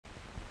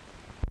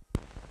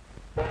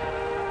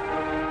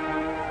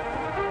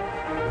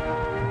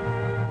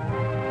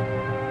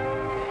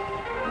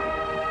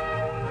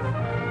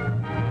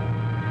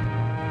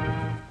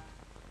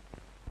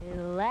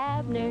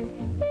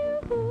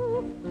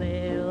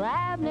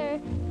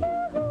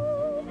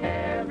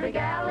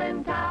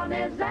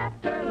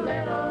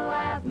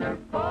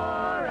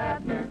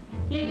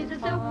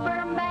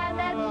Superman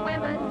that's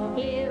swimming.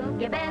 He'll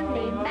give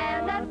any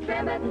man a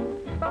trimming.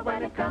 But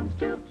when it comes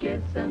to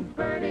kissing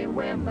pretty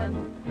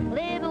women,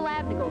 Li'l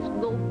Abner goes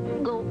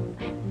gulp,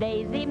 gulp.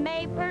 Daisy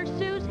May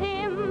pursues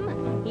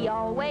him. He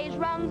always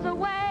runs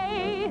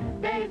away.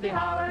 Daisy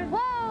hollers,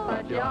 whoa,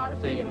 but you ought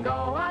to see him go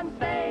on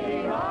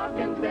Sadie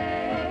Hawkins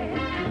Day.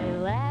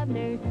 Li'l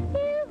Abner,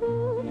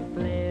 yoo-hoo,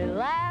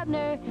 Li'l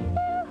Abner,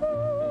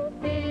 yoo-hoo.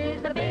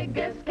 He's the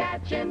biggest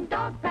catch in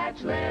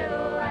Dogpatch,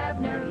 Li'l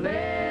Abner,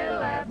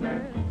 Li'l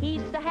Abner.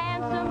 He's so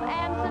handsome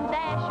and so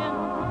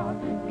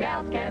dashing,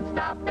 gals can't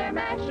stop their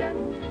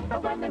mashing.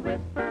 But when they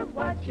whisper,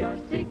 what's your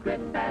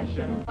secret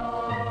passion?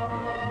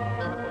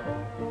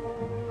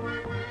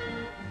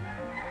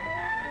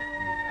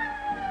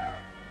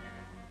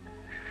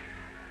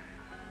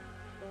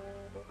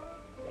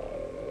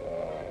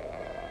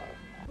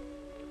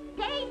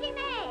 Daisy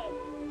May!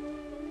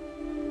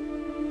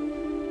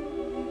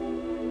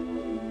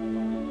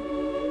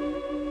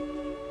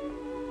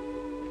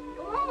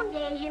 Come on,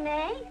 Daisy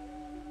May.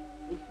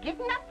 It's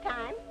getting up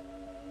time.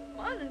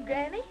 Morning,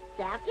 Granny.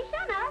 Stop your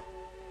sun up.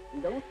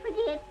 And don't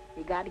forget,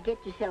 you got to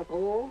get yourself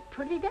all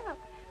prettied up,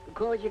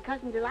 because your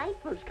cousin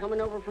Delightful's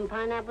coming over from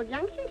Pineapple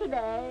Junction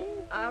today.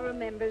 I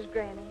remembers,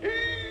 Granny.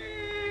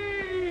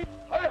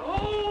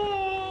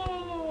 Hi-ho!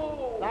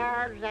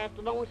 There's that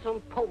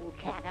lonesome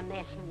polecat a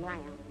messing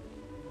around.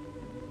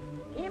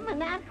 Him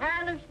and that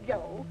hairless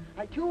Joe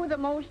are two of the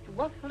most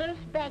wuffless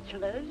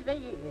bachelors there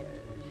is.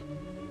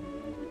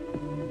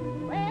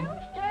 Well,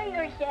 stir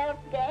yourself,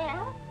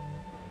 gal.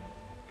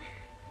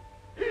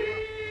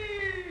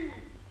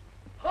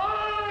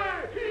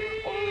 Hi!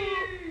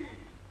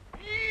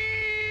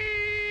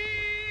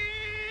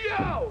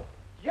 Yo!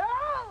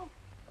 Joe!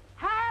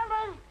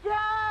 Hairless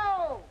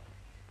Joe!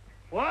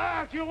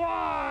 What you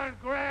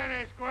want,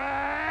 Granny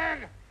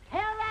Scrag? Tell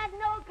that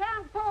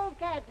no-count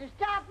polecat to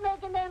stop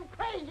making them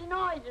crazy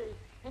noises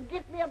and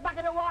get me a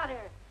bucket of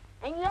water.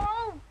 And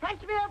yo,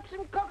 fetch me up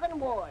some cooking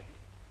wood.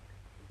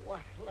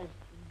 Worthless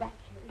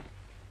bachelors.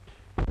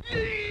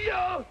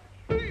 Yo!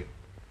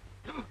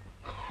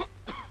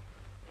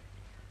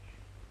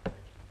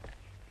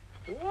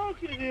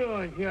 What you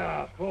doing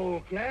here,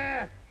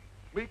 polecat?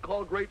 We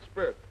call Great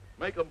Spirit.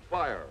 Make 'em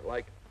fire,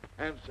 like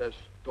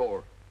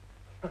Ancestor.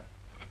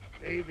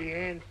 Maybe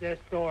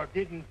Ancestor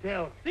didn't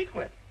tell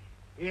secret.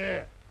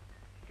 Here,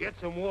 get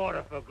some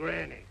water for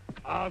Granny.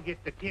 I'll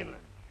get the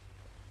kindling.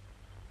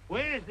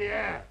 Where's the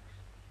axe?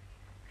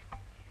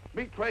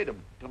 Me trade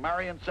 'em to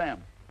Mary and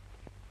Sam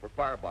for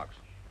firebox.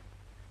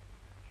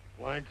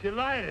 Why don't you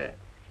light it?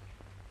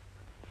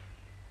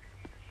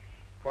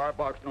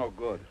 Firebox no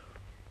good.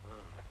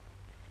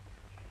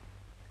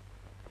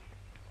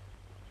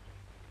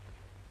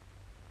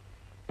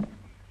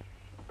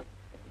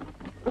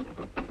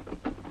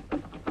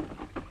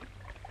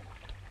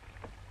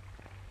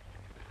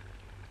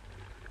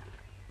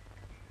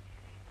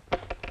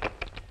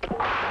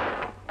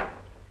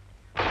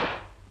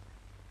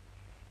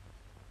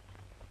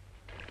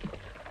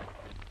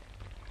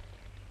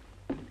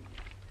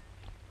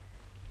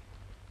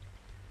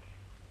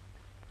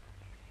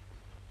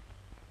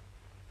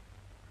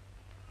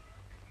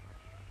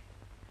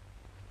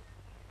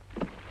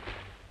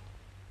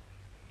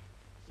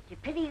 It's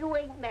a pity you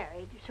ain't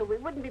married, so we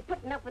wouldn't be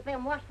putting up with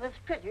them worthless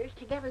critters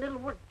to get a little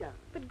work done.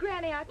 But,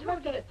 Granny, I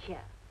told Look you... at you.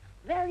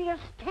 There you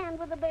stand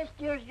with the best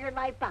years of your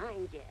life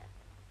behind you.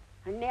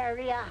 And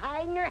nary a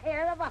hide in your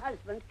hair of a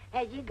husband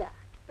has you got.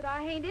 But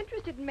I ain't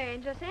interested in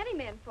marrying just any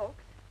men,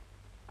 folks.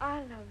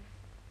 I love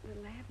Li'l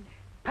Abner.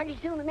 Pretty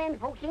soon the men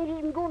folks ain't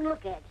even going to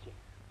look at you.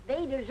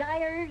 They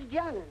desire his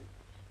young'uns.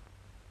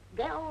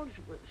 Gals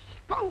with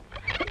spunk.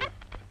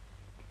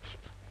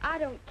 I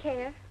don't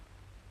care.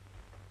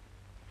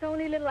 It's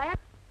only Li'l Abner.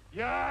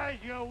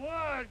 Judge your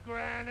word,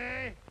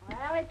 Granny.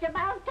 Well, it's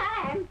about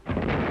time.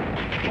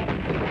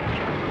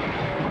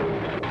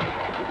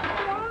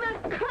 Oh, the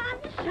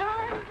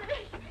concern.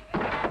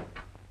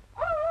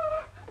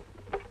 Oh.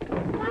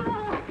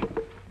 Oh.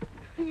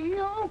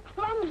 You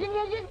clumsy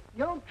idiot.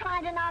 You're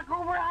trying to knock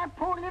over our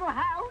poor little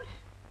house.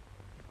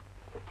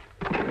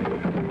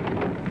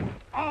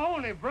 I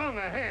only brung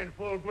a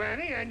handful,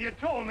 Granny, and you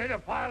told me to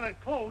pile it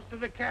close to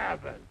the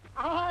cabin.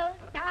 I'll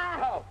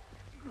die. Oh.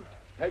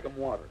 Take 'em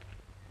water.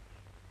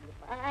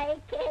 If I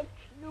catch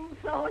you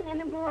throwing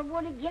any more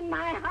wood again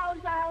my house,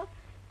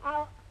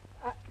 I'll...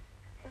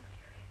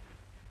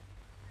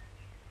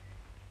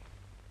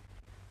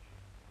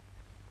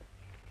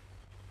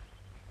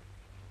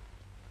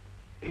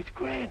 It's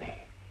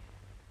Granny.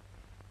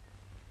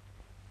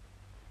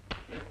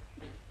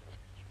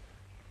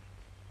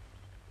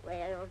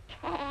 Well,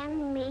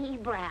 can me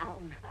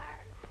brown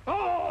heart.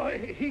 Oh,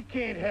 he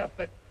can't help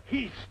it.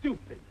 He's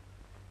stupid.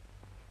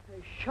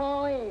 It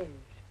sure is.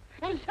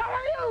 And so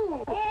are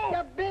you,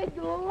 you big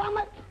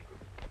lummox.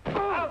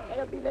 Oh,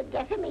 it'll be the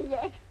death of me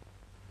yet.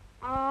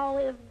 Oh,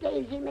 if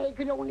Daisy May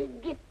could only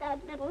get that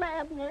little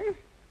Abner.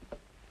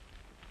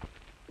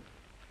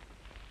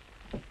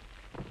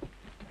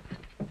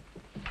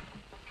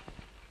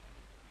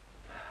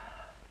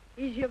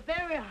 Is you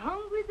very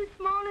hungry this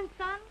morning,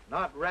 son?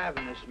 Not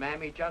ravenous,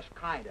 Mammy, just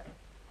kinda.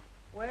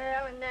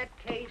 Well, in that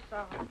case,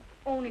 I'll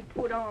only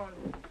put on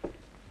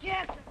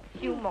just a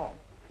few more.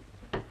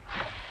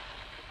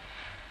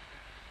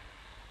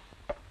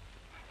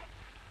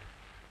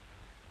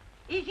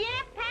 Is you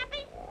up,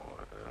 Pappy?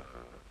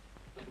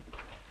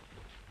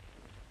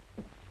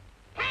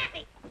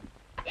 Pappy!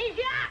 Is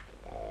you up?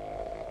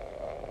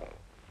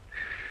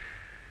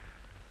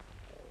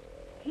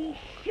 He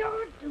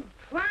sure do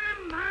try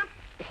my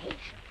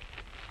patience.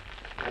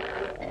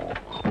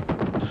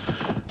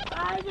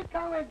 How's it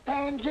going,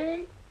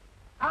 Pansy?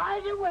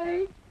 How's it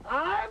wait?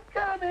 I'm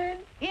coming.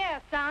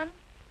 Here, son.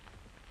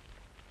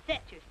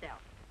 Set yourself.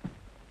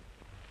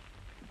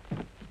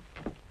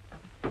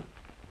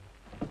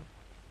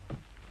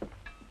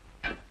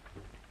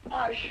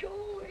 I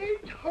sure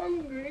ain't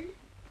hungry.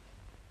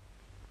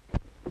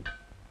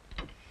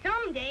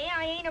 Someday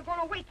I ain't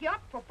a-gonna wake you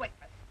up for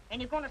breakfast,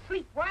 and you're gonna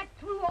sleep right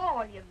through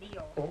all your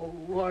meals. Oh,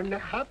 one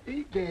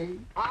happy day.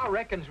 I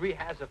reckons we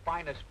has the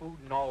finest food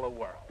in all the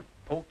world.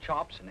 Pork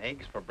chops and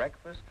eggs for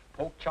breakfast,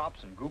 pork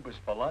chops and goobers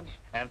for lunch,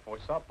 and for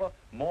supper,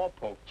 more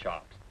pork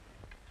chops.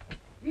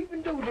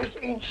 Even though this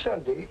ain't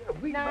Sunday,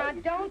 we Now,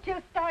 might... don't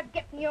you start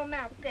getting your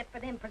mouth set for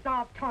them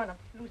preserved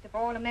turnips, Lucifer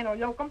Ornamental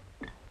Yokum.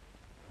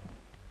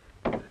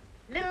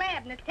 Li'l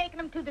Abner's taking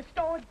them to the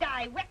store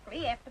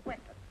directly after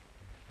breakfast.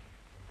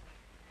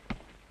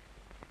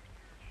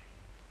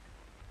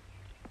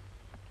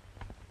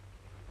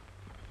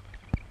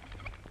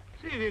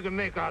 See if you can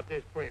make out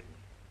this print.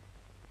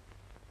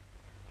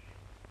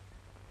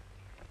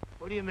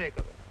 What do you make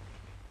of it?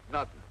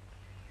 Nothing.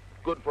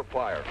 Good for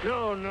fire.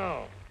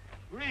 No.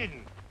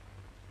 Reading.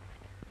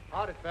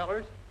 Howdy,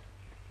 fellers.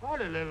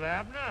 Howdy, Li'l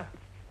Abner.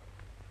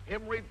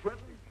 Him read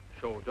printing?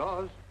 Sure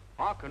does.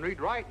 I can read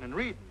writing and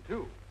reading,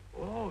 too.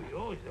 Oh,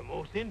 you're the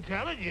most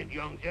intelligent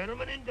young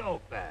gentleman in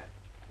Dopbat.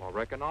 I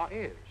reckon I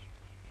is.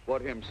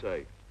 What him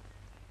say?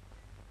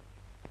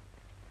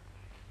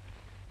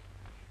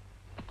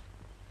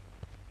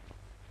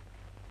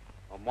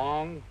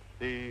 Among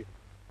the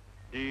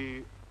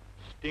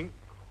distinguished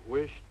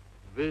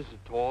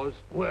visitors...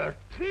 Well,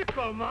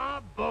 tickle my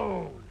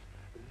bones.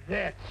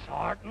 That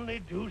certainly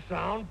do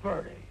sound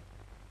pretty.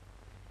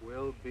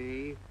 will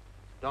be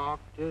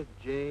Dr.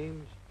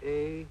 James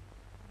A.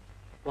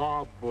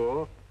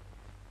 Barber,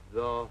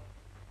 the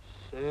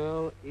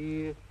celebrated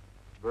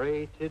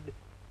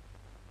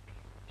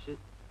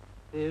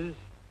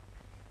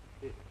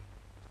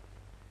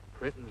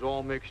printing's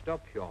all mixed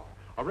up here.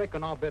 I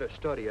reckon I'll better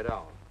study it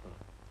out.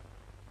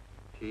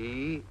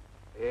 T-S-Y-C-8.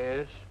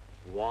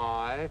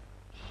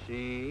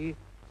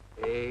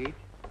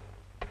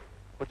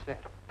 What's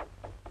that?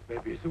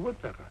 Maybe it's a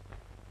woodpecker.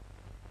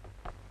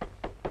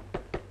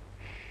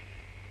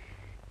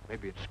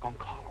 Maybe it's skunk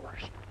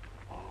hollers.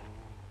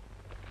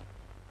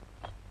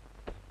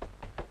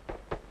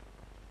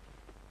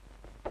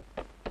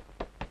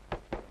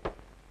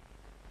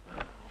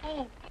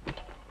 Oh.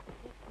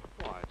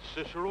 Why, it's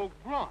Cicero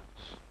Grunts.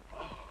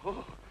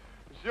 Oh,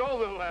 it's your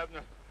Li'l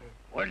Abner.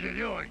 What you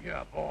doing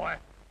here, boy?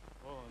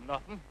 Oh,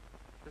 nothing.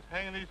 Just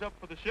hanging these up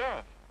for the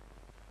sheriff.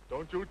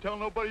 Don't you tell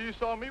nobody you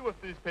saw me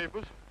with these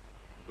papers.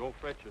 Don't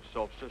fret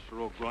yourself,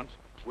 Cicero Grunts.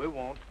 We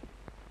won't.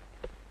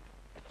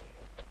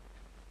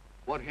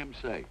 What him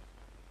say?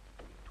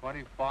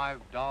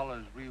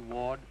 $25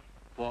 reward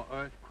for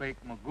Earthquake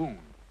Magoon,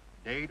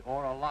 dead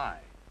or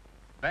alive.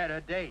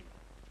 Better date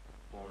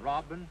for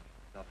robbing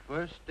the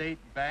First State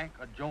Bank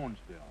of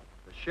Jonesville,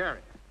 the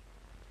sheriff.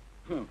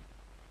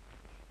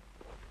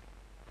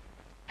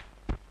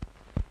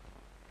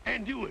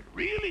 And you would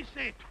really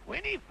say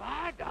 $25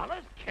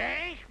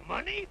 cash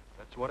money?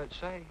 That's what it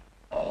say.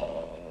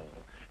 Oh,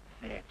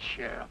 that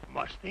sheriff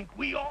must think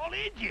we all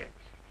idiots.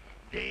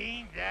 There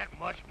ain't that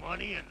much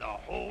money in the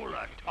whole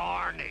of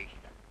tar nation.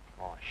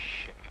 Oh,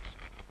 shit.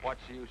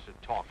 What's the use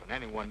of talking?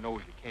 Anyone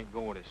knows you can't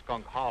go in a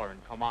skunk holler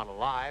and come out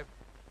alive.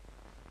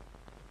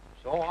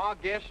 So I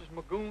guess as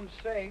Magoon's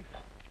safe.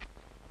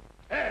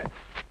 Hey,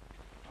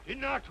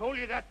 didn't I told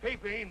you that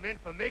paper ain't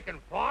meant for making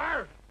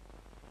fire?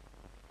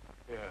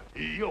 Yeah,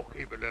 you'll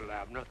keep it, Li'l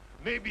Abner.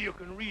 Maybe you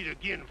can read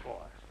again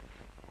for us.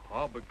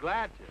 I'll be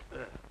glad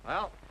to.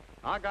 Well,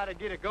 I gotta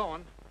get it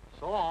going.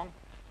 So long.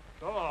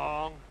 So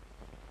long.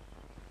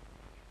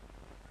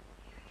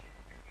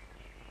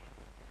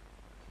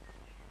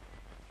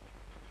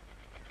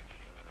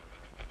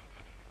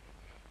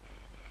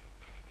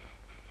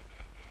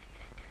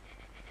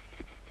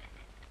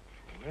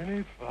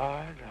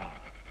 $25.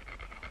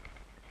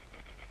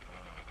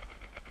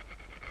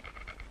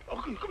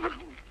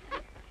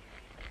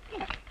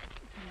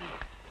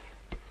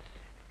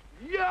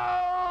 Yo-wee!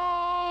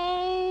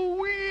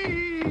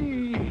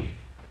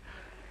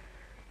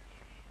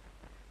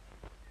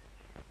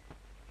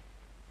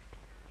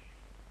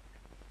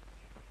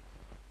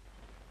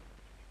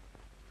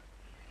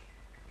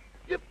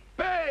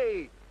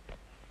 Yippee!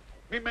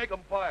 Me make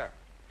 'em fire.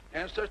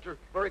 Ancestor,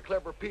 very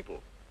clever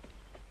people.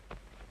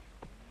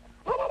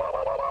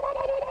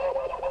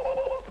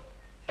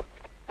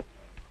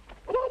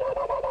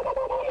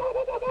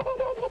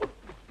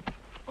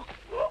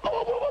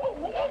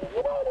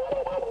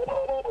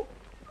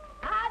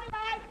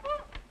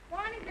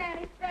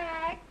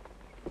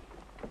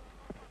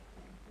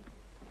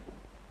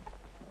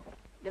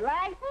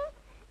 Delightful?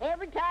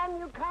 Every time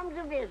you come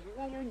to visit,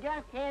 you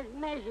just has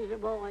messes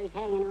of boys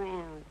hanging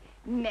around.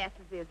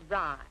 Messes is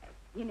right.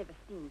 You never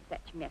seen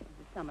such messes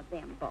as some of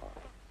them boys.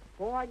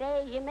 4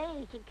 days you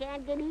may, she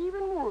can't get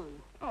even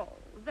one. Oh,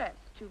 that's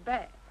too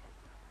bad.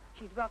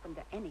 She's welcome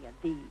to any of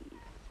these.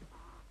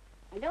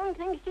 I don't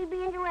think she'd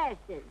be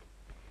interested.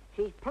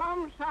 She's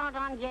plumb sot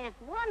on just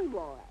one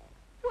boy.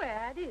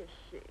 Where is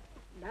she?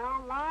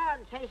 Down there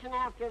chasing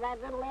after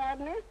that little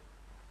Abner.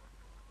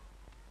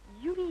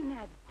 You mean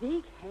that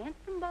big,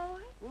 handsome boy?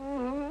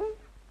 Mm-hmm.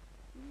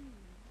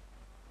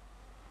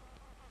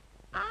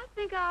 I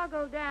think I'll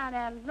go down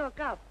and look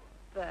up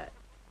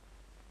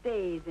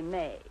Daisy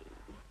May.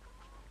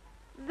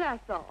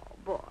 That's all,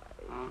 boys.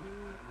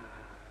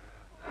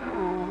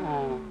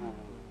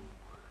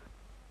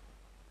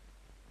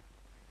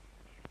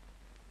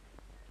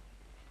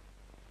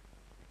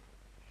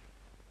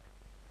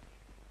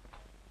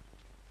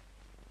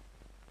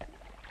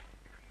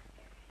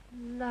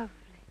 Lovely.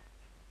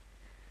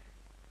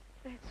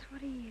 That's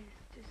what he is,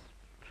 just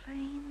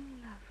plain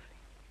lovely.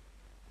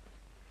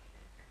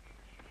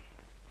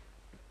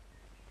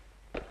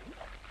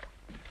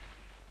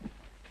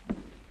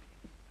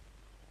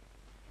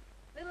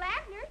 Li'l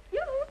Abner,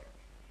 you.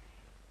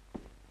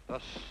 The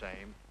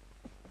same.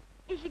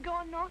 Is you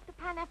going north to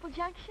Pineapple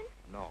Junction?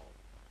 No.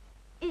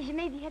 Is you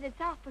maybe headed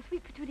south for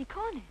Sweet Patootie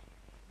Corner?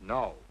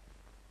 No.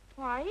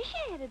 Why is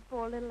you headed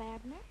for, Li'l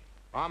Abner?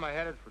 I'm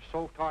headed for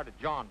soaked heart at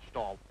John's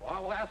stall. Well, I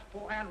will ask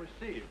for and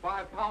receive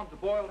 5 pounds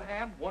of boiled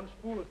ham, 1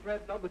 spool of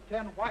thread number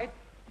 10 white,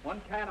 1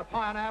 can of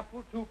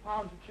pineapple, 2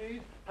 pounds of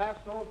cheese,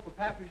 half soles for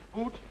Pappy's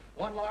boots,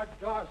 1 large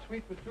jar of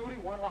sweet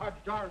patootie, 1 large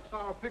jar of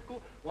sour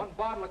pickle, 1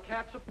 bottle of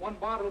catsup, 1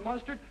 bottle of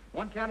mustard,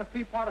 1 can of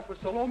pea powder for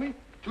salami,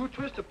 2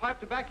 twists of pipe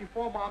tobacco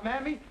for my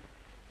mammy.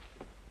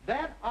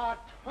 Then I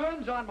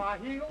turns on my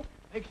heel,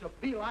 makes a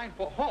beeline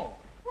for home.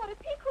 What a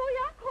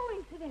peculiar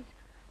coincidence.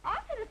 I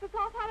headed for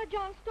south out of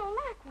John's store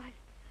likewise.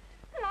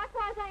 And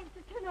likewise, I used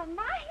to turn on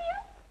my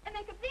heel and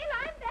make a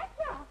beeline back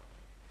south.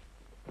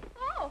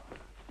 Oh.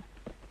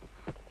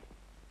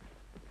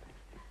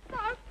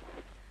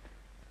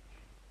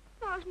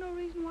 There's no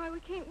reason why we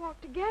can't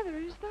walk together,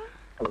 is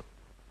there?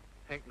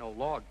 Ain't no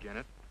log in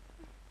it.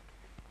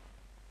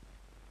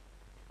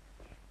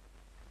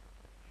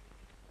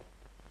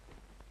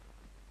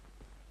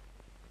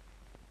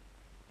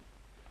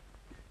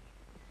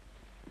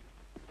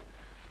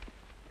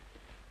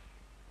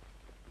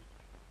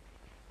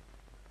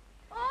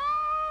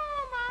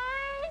 Oh,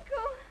 my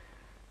ankle.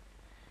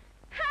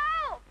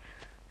 Help!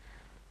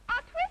 I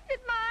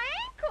twisted my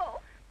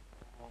ankle.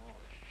 Oh,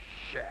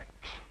 shucks.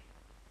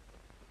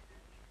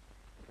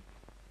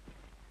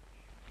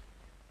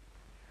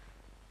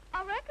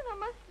 I reckon I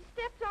must have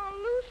stepped on a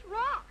loose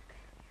rock.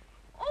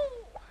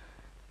 Oh!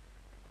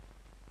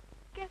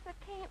 Guess I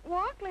can't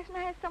walk unless I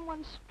have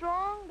someone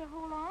strong to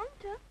hold on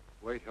to.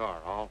 Wait here.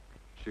 I'll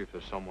see if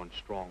there's someone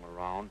strong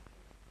around.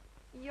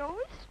 You're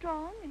always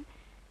strong, and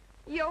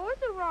you're always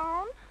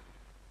around.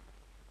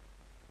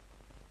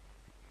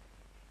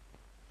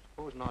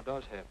 Suppose now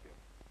does help you.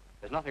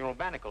 There's nothing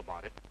romantic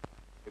about it.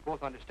 We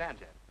both understand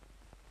that.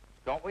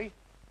 Don't we?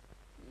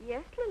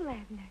 Yes, Li'l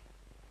Abner.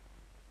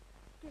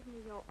 Give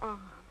me your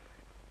arm.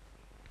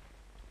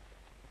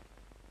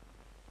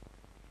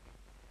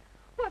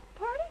 What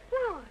party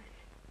flowers!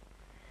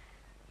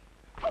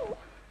 Oh!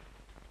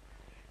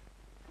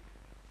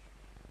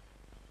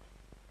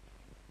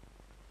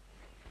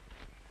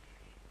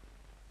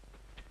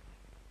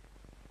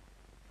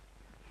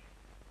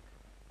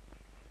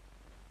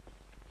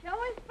 It's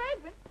always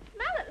fragrant.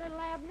 Smell it, Li'l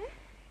Abner.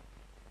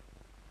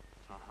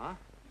 Uh-huh.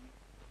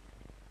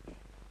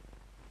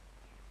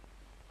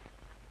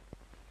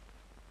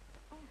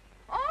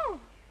 Oh!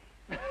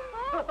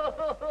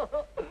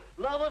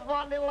 Love is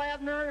what Li'l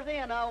Abner's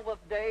in with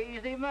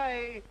Daisy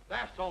May.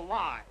 That's a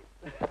lie.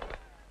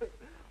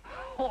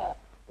 Oh,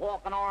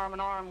 walking arm in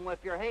arm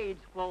with your heads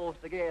close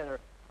together,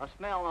 a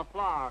smelling of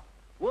flower.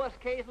 Worst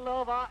case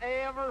love I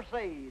ever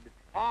seen.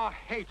 I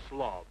hates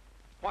love.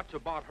 What's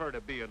about her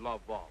to be in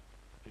love of?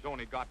 She's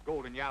only got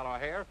golden yellow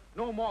hair,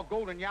 no more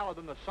golden yellow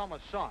than the summer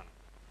sun.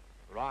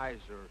 Her eyes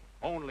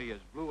are only as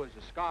blue as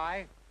the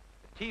sky.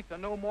 The teeth are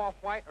no more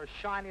white or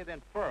shiny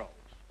than pearls.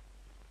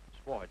 As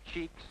for her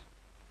cheeks,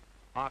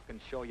 I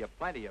can show you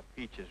plenty of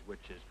peaches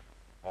which is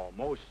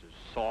almost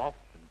as soft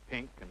and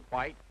pink and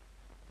white.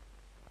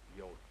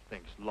 Yo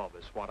thinks love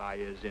is what I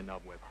is in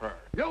of with her.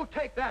 You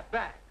take that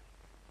back.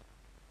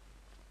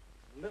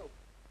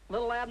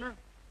 Li'l Abner,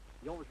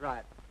 you was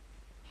right.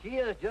 She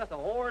is just an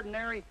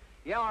ordinary,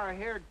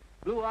 yellow-haired,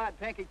 blue-eyed,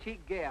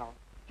 pinky-cheeked gal.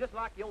 Just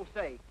like you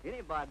say,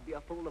 anybody'd be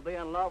a fool to be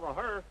in love with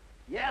her.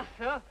 Yes,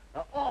 sir,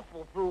 an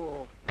awful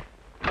fool.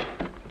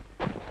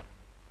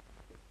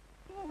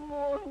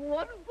 Oh,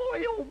 what for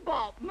you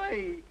bought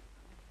me?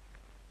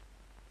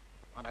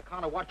 On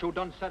account of what you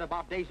done said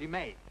about Daisy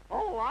May.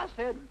 Oh, I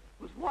said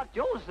was what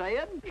you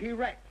said.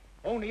 Correct.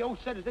 Only you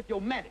said as if you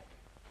meant it.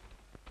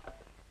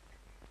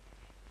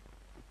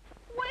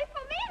 Wait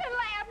for me, Li'l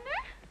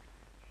Abner.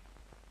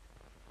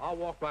 I'll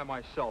walk by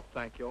myself,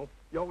 thank you.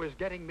 Yo is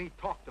getting me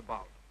talked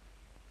about.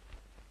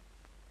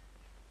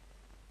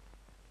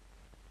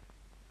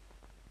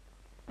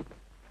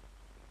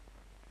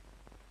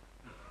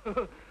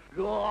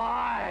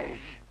 Gosh!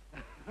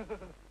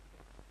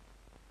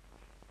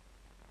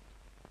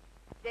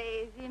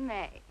 Daisy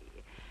May,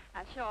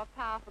 I'm sure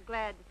powerful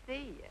glad to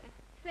see you.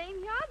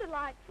 Same here,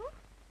 delightful.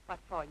 What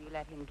for you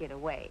let him get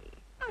away?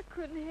 I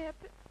couldn't help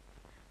it.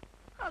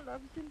 I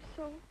loves him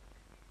so.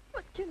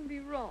 What can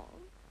be wrong?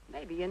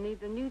 Maybe you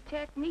need a new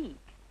technique.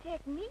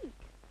 Technique?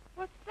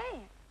 What's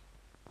that?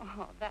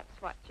 Oh,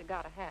 that's what you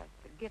gotta have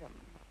to get him.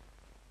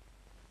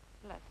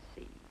 Let's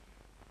see.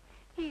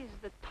 He's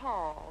the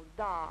tall,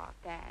 dark,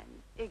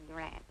 and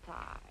ignorant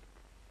type.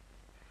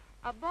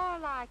 A boy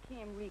like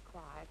him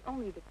requires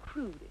only the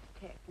crudest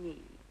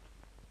technique.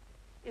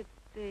 It's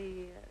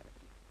the,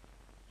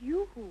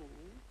 yoo-hoo,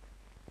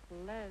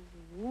 les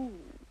woo.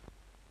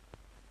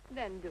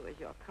 Then do as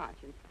your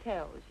conscience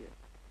tells you.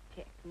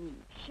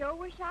 Technique. Sure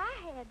wish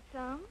I had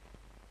some.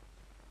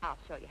 I'll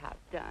show you how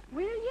it's done.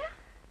 Will you?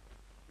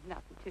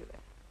 Nothing to it.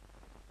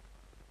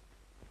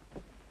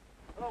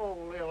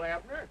 Hello, Li'l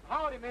Abner.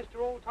 Howdy,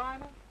 Mr.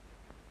 Old-Timer.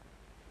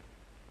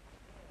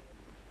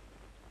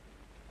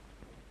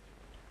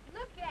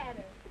 Look at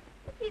her.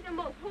 She's the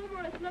most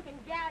humorous-looking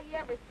gal you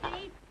ever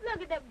seen.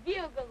 Look at the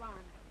bugle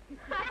on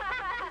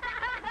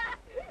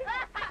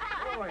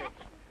her.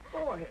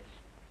 Boys,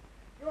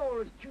 you're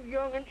always too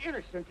young and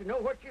innocent to know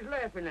what she's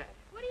laughing at.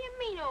 What do you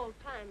mean,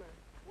 old-timer?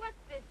 What's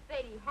this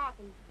Sadie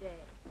Hawkins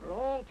day? A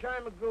long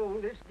time ago,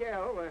 this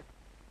gal,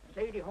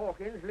 Sadie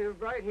Hawkins, lived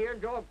right here in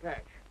Dog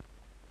Patch.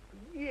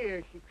 For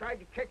years, she tried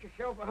to catch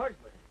herself a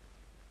husband.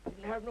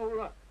 Didn't have no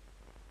luck.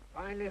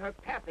 Finally, her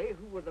pappy,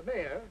 who was the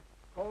mayor,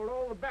 called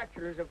all the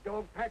bachelors of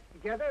Dog Patch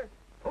together,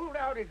 pulled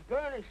out his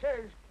gun and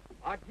says,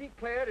 I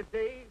declare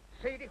today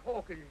Sadie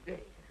Hawkins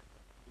Day.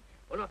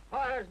 When I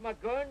fires my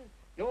gun,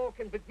 y'all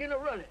can begin a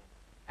running.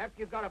 After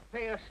you've got a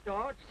fair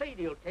start,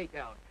 Sadie'll take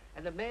out.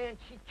 And the man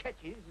she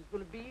catches is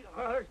going to be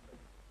her husband.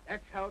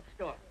 That's how it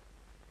started.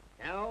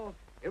 Now,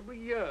 every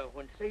year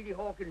when Sadie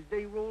Hawkins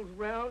Day rolls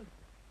around,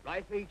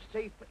 life ain't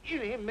safe for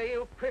any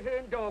male critter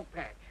in Dog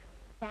Patch.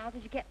 Now,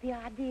 did you get the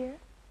idea?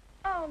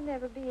 I'll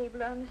never be able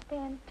to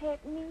understand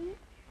technique.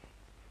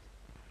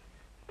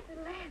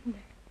 Li'l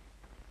Abner.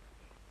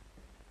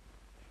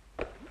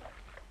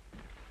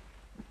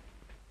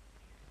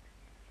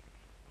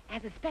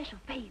 As a special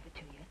favor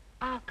to you,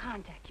 I'll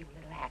contact you,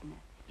 Li'l Abner.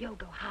 You'll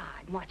go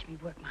hard and watch me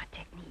work my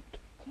technique.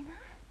 Can I?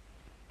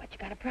 But you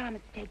gotta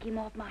promise to take him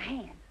off my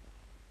hands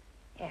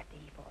after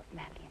he falls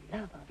madly in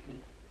love of me.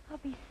 I'll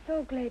be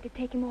so glad to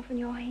take him off in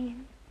your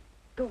hands.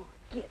 Go on,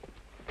 get it.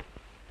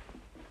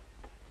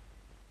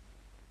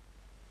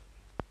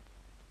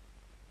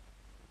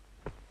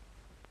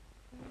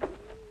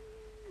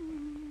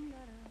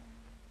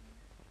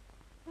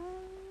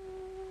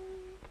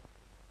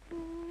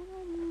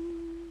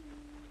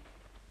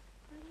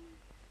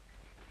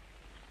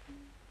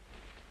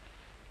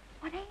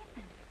 What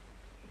happened?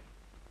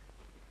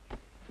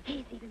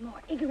 He's even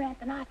more ignorant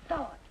than I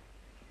thought.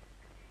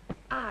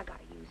 I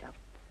gotta use a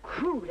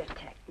cruder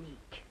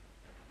technique.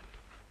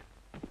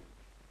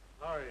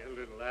 How are you,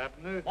 Li'l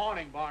Abner?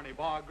 Morning, Barney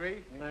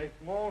Bargrave. Nice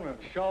morning.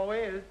 Sure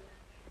is.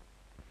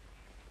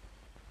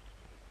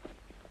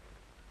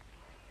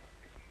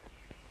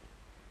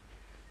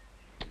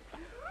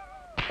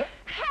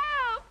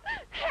 Help!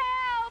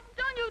 Help!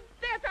 Don't you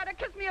dare try to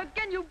kiss me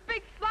again, you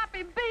big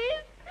sloppy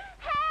beast!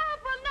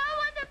 Help! Will no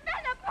one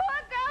defend a poor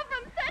girl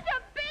from such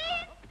a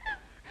beast?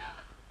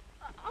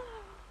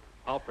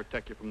 I'll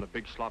protect you from the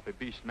big sloppy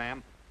beast,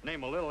 ma'am.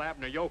 Name of Li'l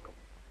Abner Yoakum.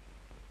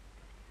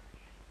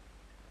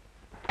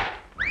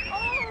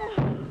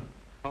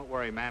 Don't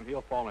worry, ma'am.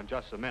 He'll fall in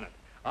just a minute.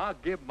 I'll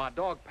give my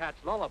dog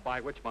Pat's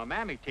lullaby, which my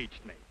mammy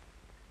teached me.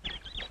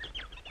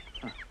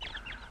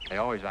 They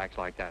always acts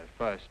like that at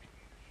first.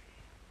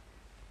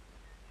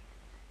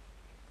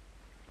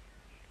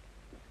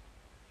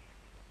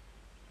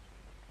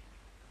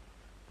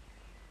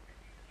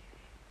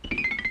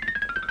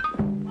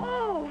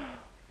 Oh!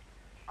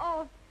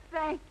 Oh,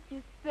 thank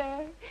you,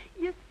 sir.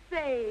 You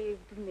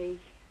saved me.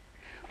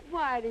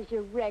 Why does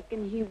you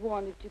reckon he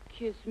wanted to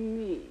kiss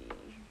me?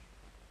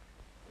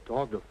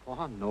 Dog the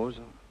farm knows.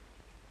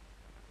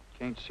 I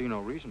can't see no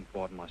reason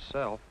for it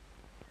myself.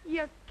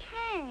 You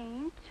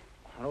can't?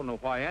 I don't know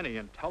why any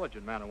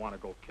intelligent man would want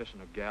to go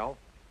kissing a gal.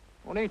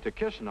 Well, it ain't the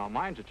kissing our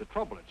minds, it's the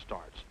trouble it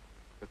starts.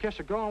 You kiss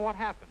a girl and what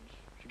happens?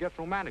 She gets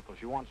romantical,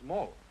 she wants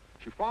more.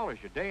 She follows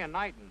you day and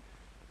night, and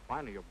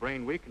finally your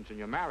brain weakens and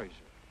you marries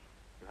her.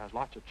 You has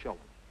lots of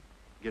children.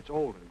 Gets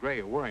old and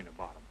gray worrying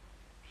about them.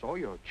 So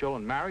your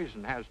children marries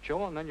and has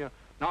children, then you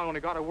not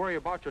only got to worry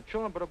about your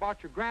children, but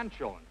about your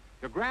grandchildren.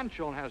 Your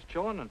grandchildren has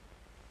children, and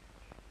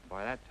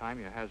by that time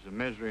you has the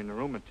misery and the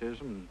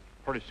rheumatism, and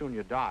pretty soon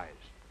you dies.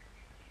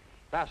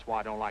 That's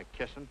why I don't like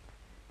kissing.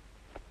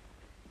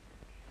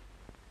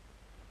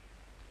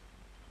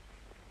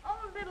 Oh,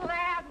 Li'l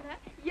Abner,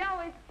 yo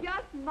is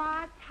just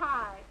my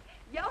type.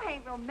 Yo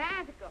ain't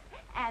romantical,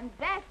 and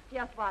that's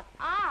just what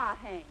I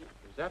ain't.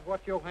 Is that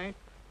what you ain't?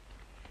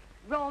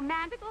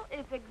 Romantical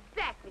is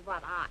exactly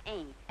what I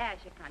ain't, as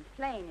you can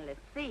plainly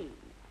see.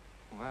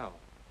 Well,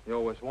 you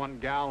was one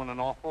gal in an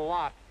awful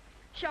lot.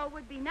 Sure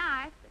would be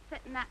nice to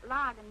sit in that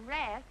log and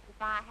rest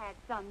if I had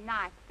some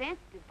nice,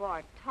 sensitive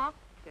boy to talk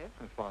to.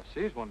 If I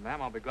sees one,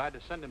 ma'am, I'll be glad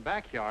to send him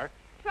back here.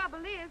 Trouble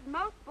is,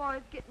 most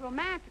boys get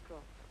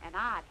romantical, and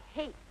I'd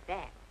hate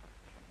that.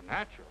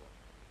 Natural.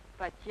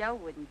 But you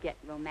wouldn't get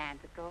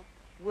romantical,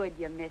 would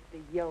you, Mr.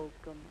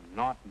 Yoakum?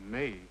 Not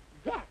me.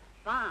 That's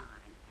fine.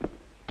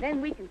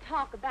 Then we can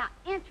talk about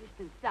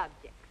interesting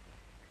subjects,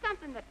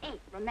 something that ain't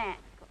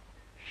romantical.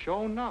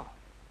 Sure enough.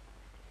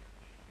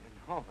 You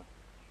know,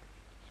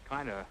 it's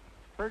kind of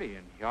pretty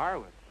in here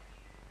with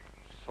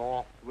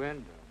soft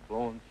wind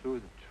blowing through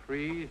the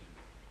trees,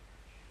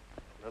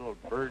 little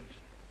birds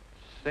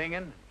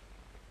singing,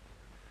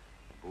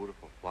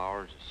 beautiful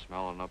flowers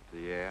smelling up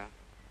the air.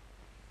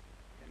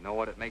 You know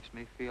what it makes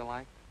me feel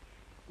like?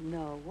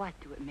 No, what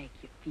do it make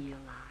you feel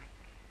like?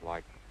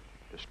 Like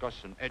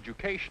discussing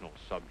educational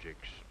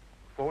subjects.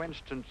 For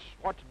instance,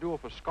 what to do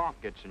if a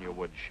skunk gets in your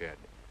woodshed.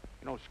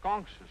 You know,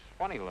 skunks is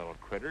funny little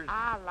critters.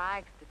 I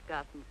like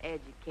discussing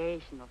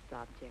educational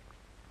subjects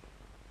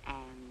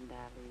and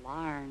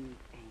learn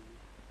things.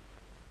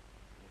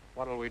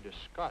 What'll we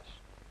discuss?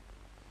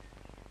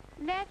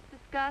 Let's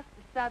discuss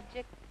the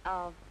subject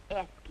of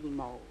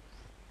Eskimos.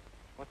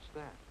 What's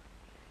that?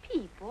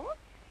 People.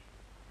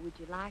 Would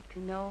you like to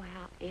know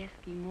how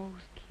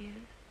Eskimos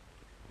kiss?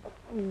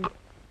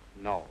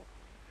 No.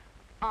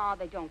 Oh,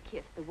 they don't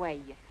kiss the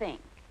way you think.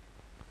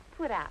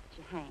 Put out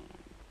your hand.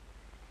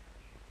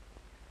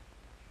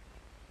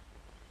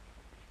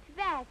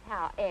 That's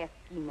how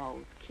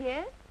Eskimos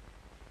kiss.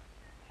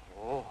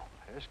 Oh,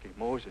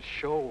 Eskimos is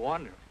sure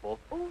wonderful.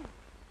 Ooh.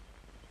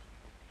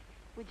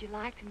 Would you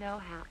like to know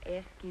how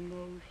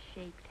Eskimos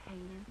shaked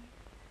hands?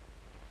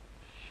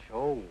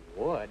 Sure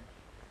would.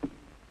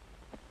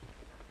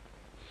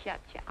 Shut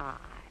your eyes.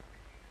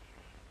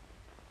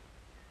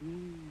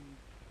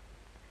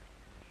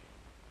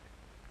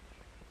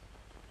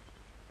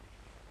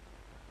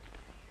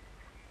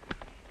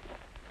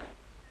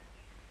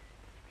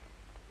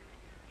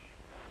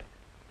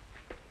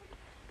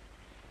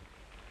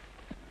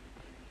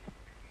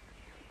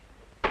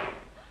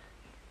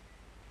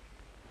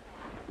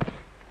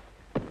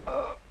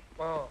 Oh.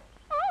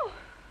 Oh!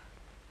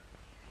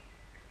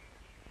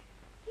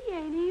 He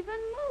ain't even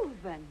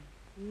moving.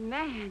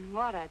 Man,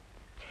 what a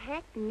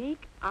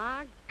technique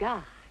I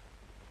got.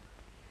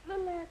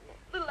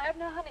 Li'l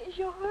Abner, honey, is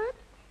you hurt?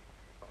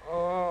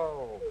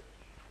 Oh.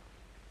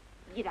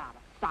 Get out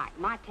of sight.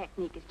 My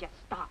technique is just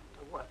starting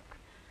to work.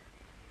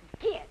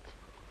 Get.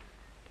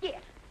 Did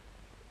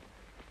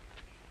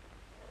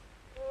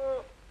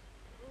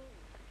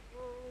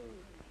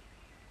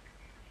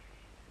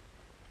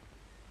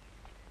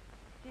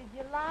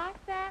you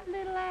like that,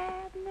 Li'l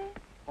Abner?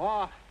 Oh,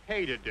 I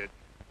hated it.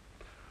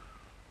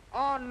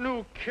 I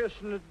knew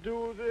kissing would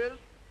do this.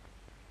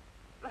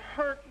 It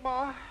hurt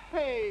my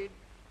head.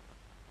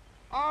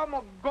 I'm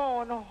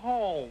a-going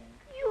home.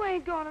 You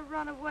ain't gonna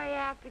run away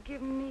after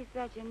giving me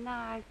such a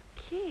nice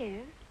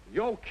kiss.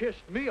 Yo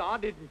kissed me, I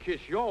didn't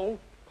kiss yo.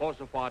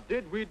 'Cause if I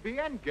did, we'd be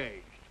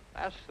engaged.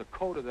 That's the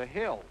code of the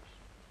hills.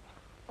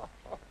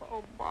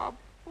 Oh, my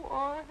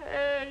poor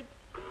head.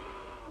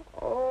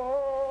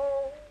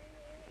 Oh.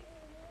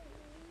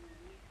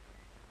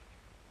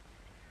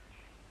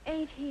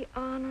 Ain't he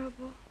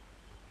honorable?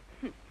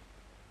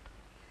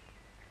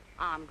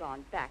 I'm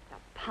going back to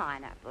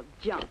Pineapple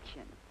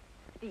Junction.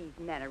 These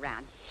men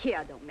around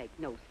here don't make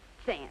no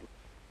sense.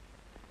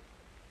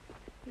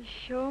 He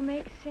sure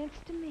makes sense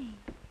to me.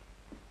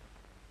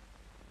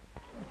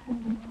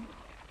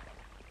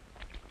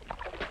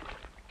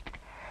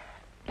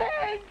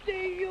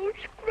 Pansy, you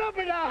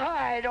scrubbing a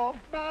hide off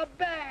my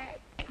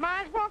back.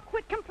 Might as well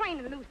quit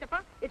complaining,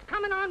 Lucifer. It's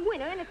coming on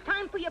winter, and it's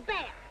time for your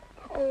bath.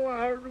 Oh,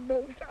 I'm the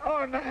most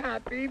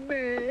unhappy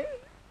man.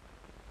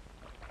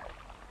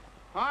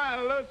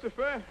 Hi,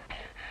 Lucifer.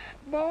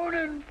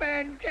 Morning,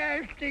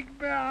 Fantastic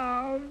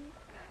Brown.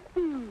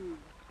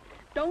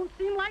 Don't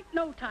seem like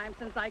no time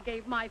since I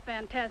gave my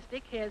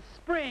Fantastic his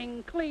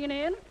spring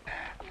cleaning.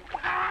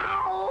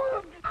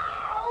 Ow!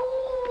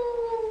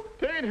 Ow!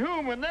 Tain't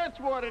human, that's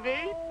what it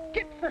is.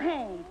 Get for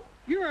home.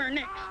 You're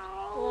next.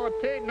 Oh,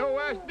 tain't no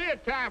idea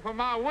time for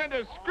my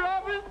winter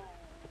scrubbing.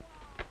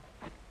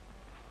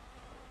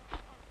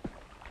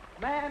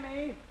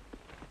 Mammy!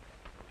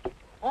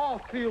 I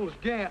feels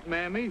gant,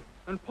 Mammy,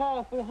 and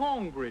powerful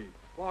hungry,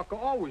 like I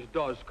always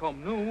does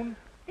come noon.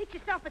 Get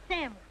yourself a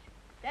sandwich.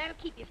 That'll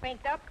keep you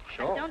faint up.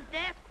 Sure. And don't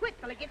dash quick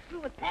till it gets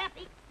through with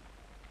Pappy.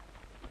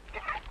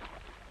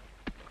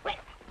 Quick,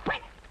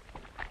 quick.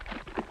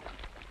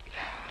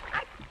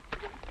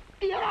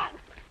 Get out!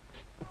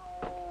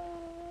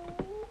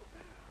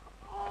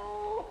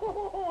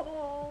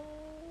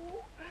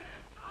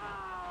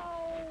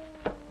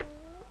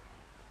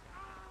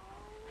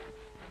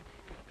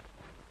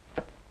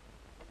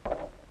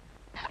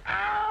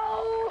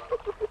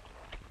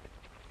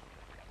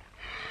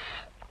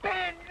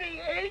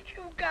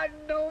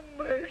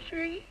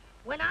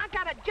 When I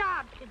got a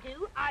job to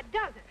do, I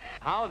does it.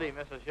 Howdy,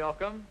 Mrs.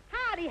 Yoakum.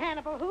 Howdy,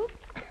 Hannibal Hoop.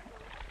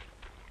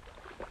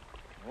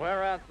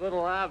 Where at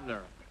Li'l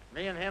Abner?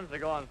 Me and him's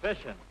going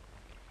fishing.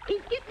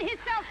 He's getting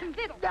himself some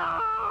victuals.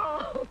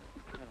 No!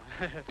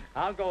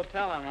 I'll go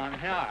tell him I'm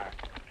here.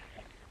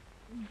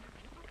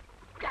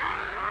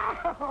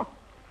 Oh,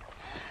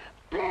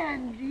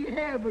 Pansy,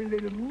 have a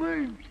little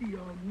mercy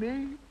on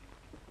me.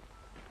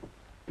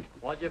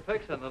 What you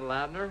fixing, Li'l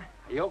Abner?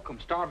 Yoakum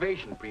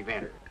starvation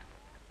preventer.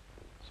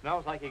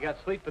 Smells like you got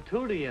sweet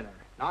patootie in her.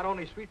 Not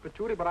only sweet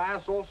patootie, but I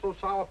have also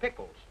sour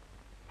pickles.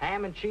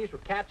 Ham and cheese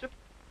with ketchup,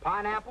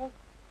 pineapple,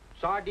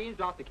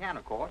 sardines out the can,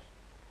 of course.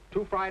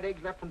 2 fried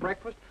eggs left from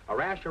breakfast, a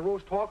rash of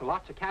roast hog,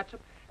 lots of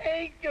ketchup.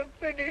 Ain't you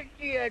finished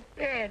yet,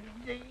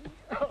 Pansy?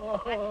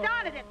 Oh. I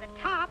started at the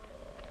top.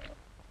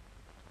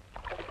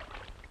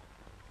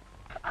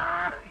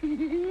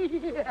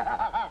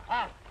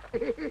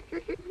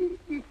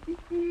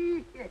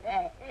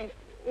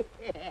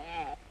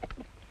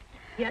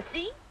 You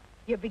see?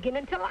 You're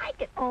beginning to like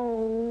it.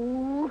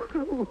 Oh.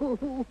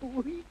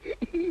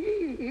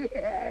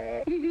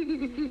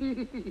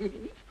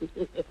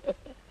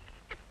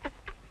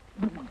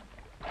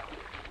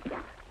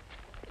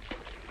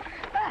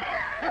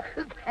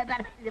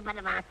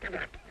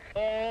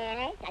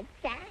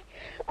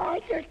 Oh,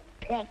 you're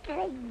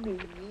tickling me.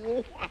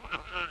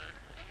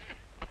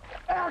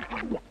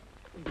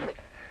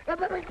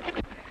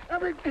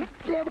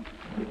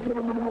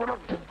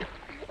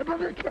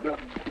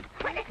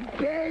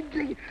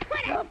 Pansy,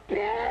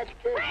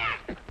 Pansy.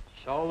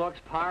 Sure looks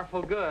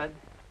powerful good.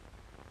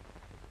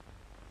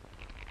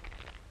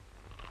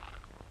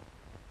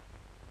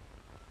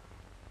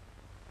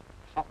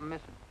 Something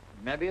missing.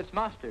 Maybe it's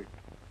mustard.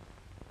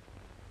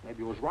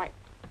 Maybe it was right.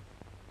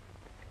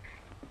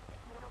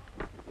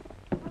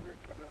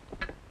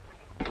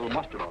 A little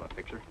mustard ought to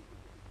fix her.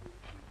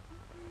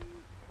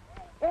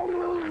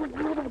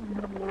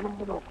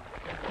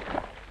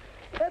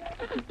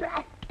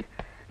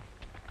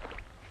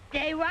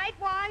 Stay right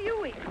while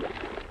you eat.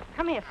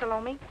 Come here,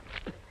 Salome.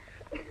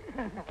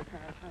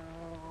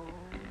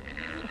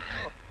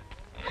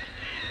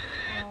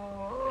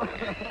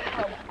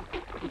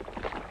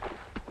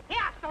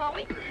 Here,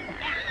 Salome.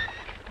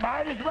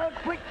 Might as well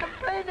quit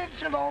complaining,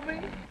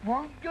 Salome.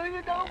 Won't do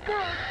you no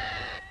good.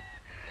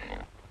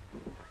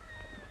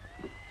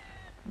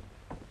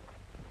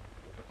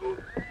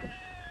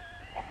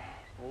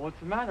 Well, what's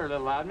the matter,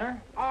 Li'l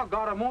Abner? I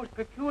got a most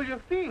peculiar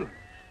feeling.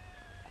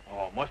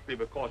 Oh, must be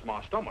because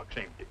my stomach's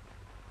empty.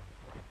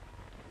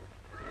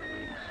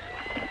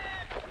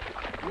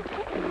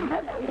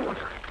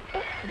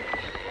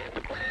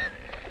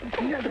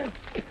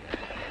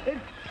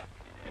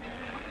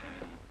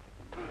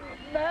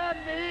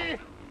 Mammy,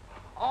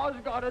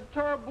 I've got a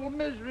terrible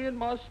misery in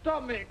my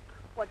stomach.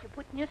 What you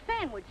put in your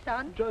sandwich,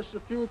 son? Just a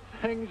few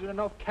things and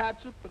enough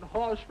ketchup and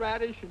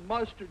horseradish and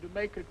mustard to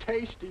make it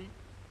tasty.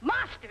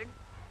 Mustard?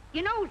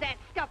 You know that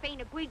stuff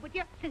ain't agreed with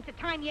you since the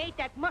time you ate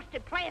that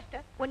mustard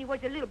plaster when you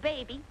was a little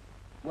baby.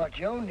 What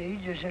you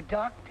need is a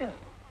doctor.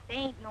 There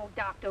ain't no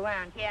doctor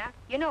around here.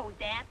 You know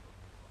that.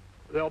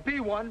 There'll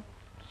be one.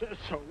 Says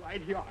so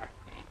right here.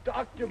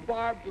 Dr.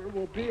 Barber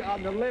will be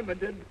on the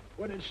Limited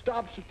when it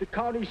stops at the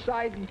county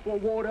siding for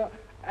water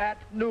at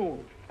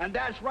noon. And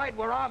that's right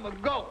where I'm a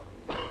go.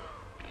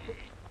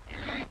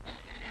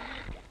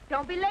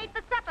 Don't be late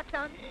for supper,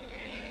 son.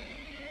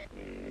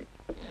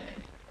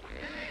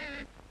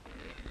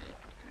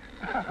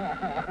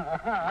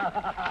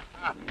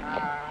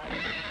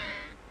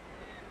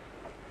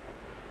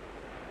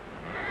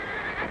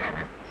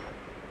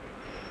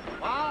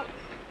 Well,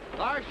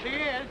 there she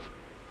is.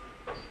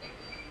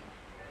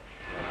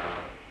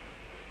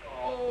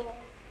 Oh,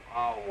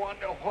 I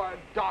wonder where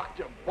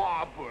Dr.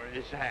 Barber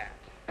is at.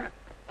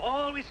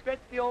 Always scratch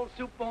the old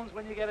soup bones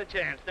when you get a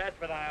chance. That's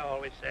what I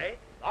always say.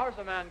 There's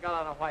a man got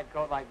on a white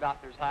coat like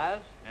doctors has.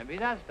 Maybe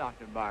that's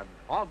Dr. Barber.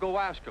 I'll go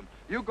ask him.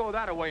 You go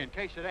that way in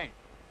case it ain't.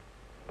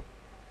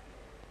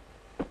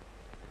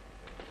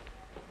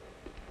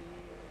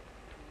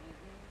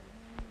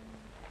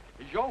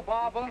 Is Joe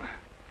Barber?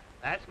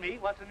 That's me.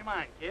 What's in your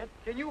mind, kid?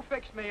 Can you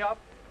fix me up?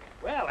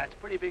 Well, that's a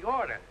pretty big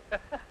order.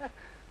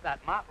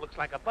 That mop looks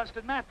like a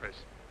busted mattress.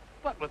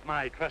 But with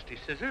my trusty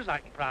scissors, I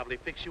can probably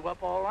fix you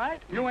up all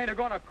right. You ain't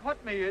gonna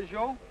cut me, is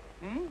you?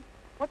 Hmm?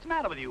 What's the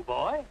matter with you,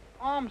 boy?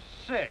 I'm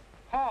sick.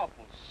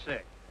 Powerful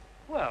sick.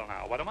 Well,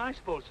 now, what am I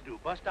supposed to do?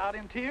 Bust out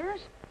in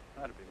tears?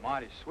 That'd be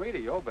mighty sweet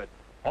of you, but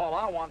all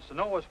I wants to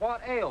know is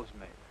what ails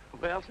me.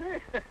 Well,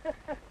 sir,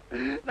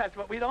 that's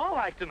what we'd all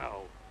like to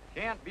know.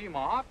 Can't be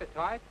my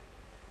appetite,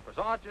 'cause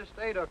I just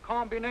ate a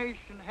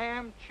combination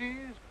ham,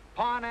 cheese,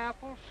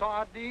 pineapple,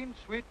 sardine,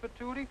 sweet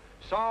patootie,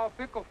 sour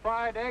pickle,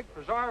 fried egg,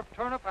 preserved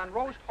turnip, and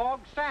roast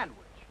hog sandwich.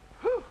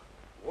 Whew.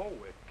 Whoa,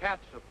 with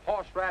catsup,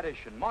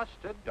 horseradish, and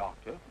mustard,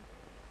 Doctor.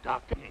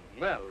 Doctor?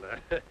 Well,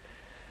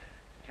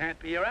 can't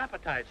be your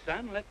appetite,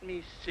 son. Let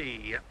me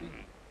see.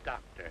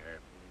 Doctor.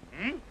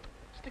 Hmm?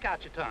 Stick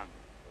out your tongue.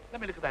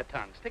 Let me look at that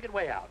tongue. Stick it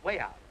way out, way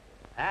out.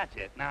 That's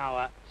it.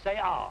 Now, say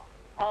ah.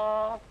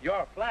 Ah,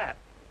 you're flat.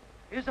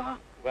 Is ah?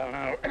 Well,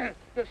 now,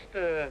 just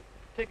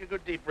take a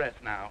good deep breath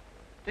now.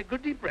 Take a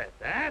good deep breath.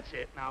 That's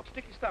it. Now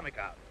stick your stomach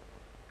out.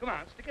 Come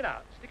on, stick it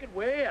out. Stick it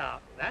way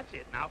out. That's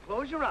it. Now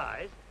close your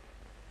eyes.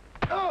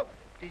 Oh!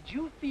 Did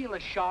you feel a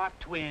sharp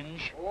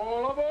twinge?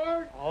 All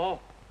aboard! Oh,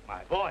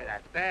 my boy,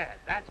 that's bad.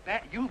 That's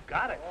bad. You've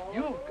got it.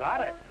 You've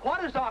got it. What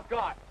has I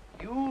got?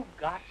 You've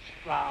got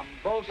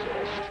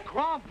thrombosis.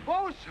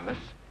 Thrombosis?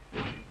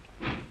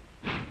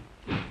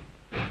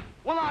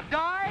 Will I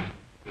die?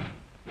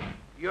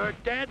 You're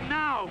dead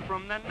now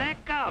from the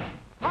neck up.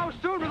 How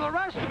soon will the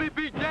rest of me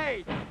be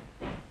dead?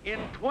 In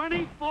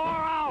 24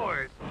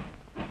 hours.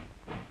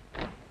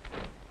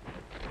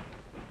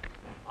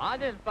 I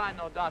didn't find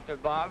no Dr.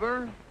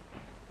 Barber.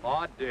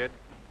 I did.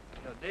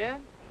 You did?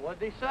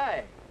 What'd he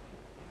say?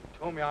 He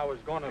told me I was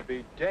going to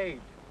be dead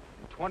in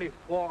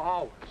 24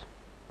 hours.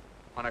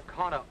 On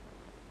account of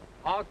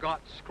I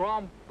got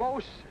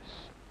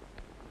scrombosis.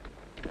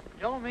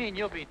 You don't mean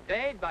you'll be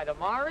dead by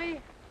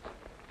tomorrow?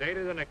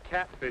 Deader than a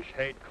catfish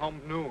head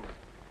come noon.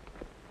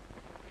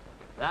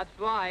 That's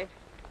life.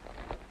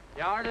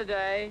 You are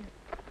today,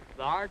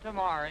 you are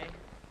tomorrow.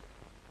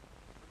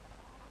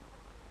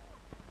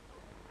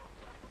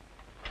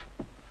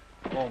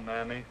 Oh,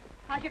 Mammy.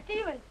 How's you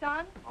feeling,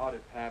 son? Howdy,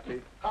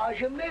 Pappy. How's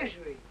your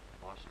misery?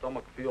 My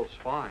stomach feels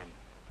fine.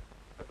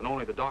 If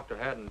only the doctor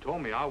hadn't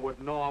told me, I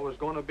wouldn't know I was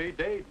going to be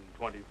dead in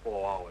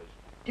 24 hours.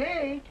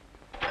 Dead?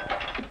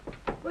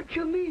 What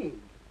you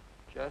mean?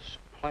 Just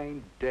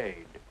plain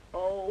dead.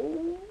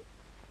 Oh?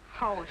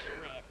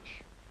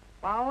 Horseradish.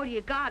 Well, all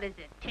you got is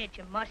a tinge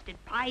of mustard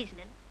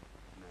poisoning.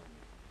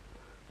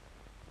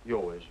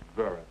 You is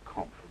very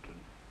comforting.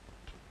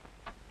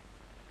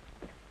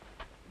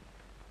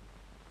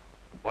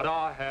 But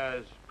I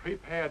has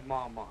prepared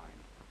my mind.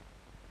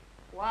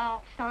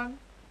 Well, son,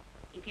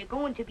 if you're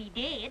going to be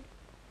dead,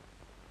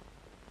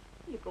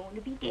 you're going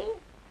to be dead.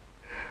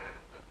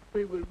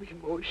 We will be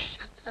most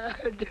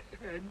sad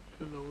and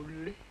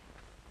lonely.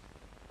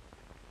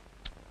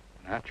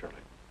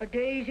 Naturally. A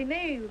Daisy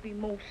May will be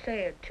most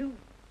sad, too.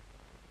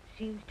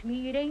 Seems to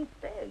me it ain't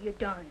fair you're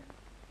dying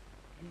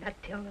and not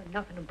telling her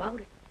nothing about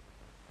it.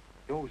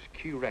 You's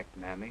correct,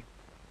 Mammy.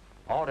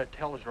 All that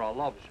tells her I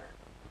loves her.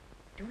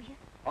 Do you?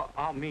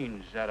 I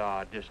means that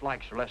I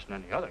dislikes her less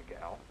than any other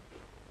gal.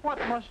 What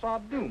must I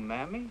do,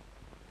 Mammy?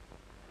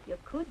 You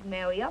could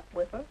marry up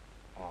with her.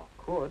 I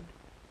could.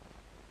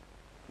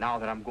 Now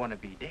that I'm going to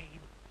be dead.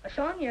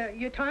 Son,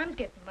 your time's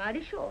getting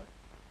mighty short.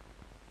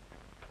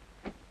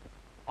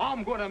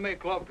 I'm going to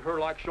make love to her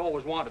like she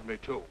always wanted me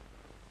to.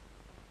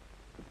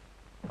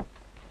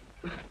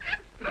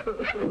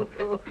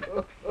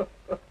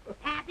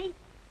 Happy?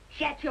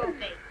 Shut your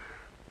face.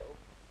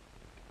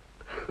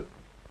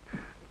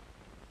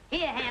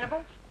 Here,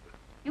 Hannibal.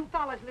 You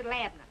follows Li'l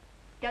Abner.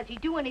 Does he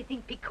do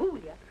anything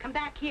peculiar? Come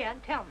back here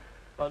and tell me.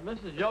 But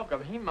Mrs.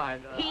 Yoakum, he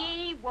might...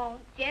 He won't.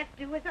 Just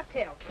do as I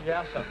tell him.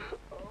 Yes, sir.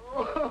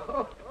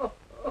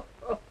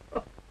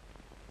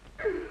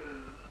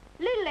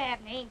 Li'l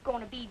Abner ain't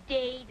gonna be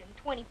dead in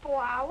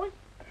 24 hours.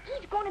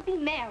 He's gonna be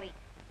married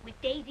with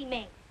Daisy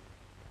May.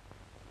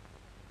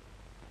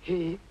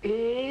 He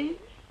is?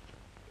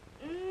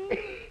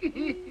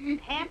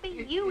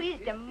 Happy, you is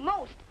the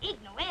most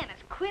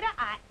ignoramus critter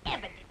I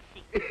ever did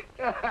see.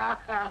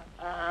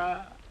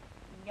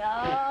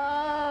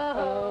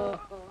 No.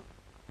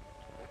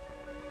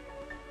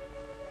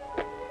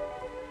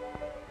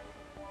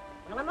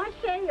 Well, I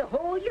must say you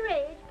hold your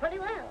age pretty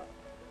well.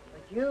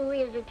 But you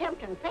is a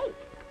tempting fate.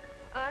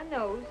 I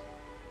knows.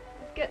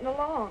 It's getting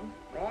along.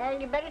 Well,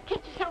 you better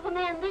catch yourself a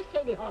man this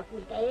Sadie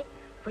Hawkins day,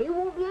 for you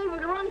won't be able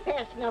to run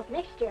fast enough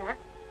next year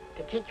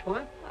to catch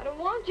one. I don't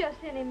want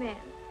just any man.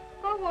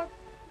 I want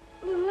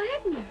Li'l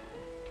Abner.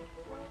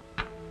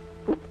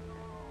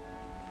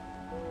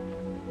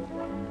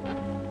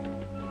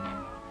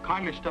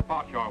 Kindly step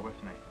out here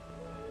with me.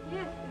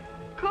 Yes, sir.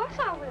 Of course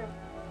I will.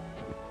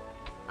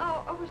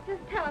 Oh, I was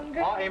just telling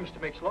Grandma. I aims to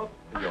make love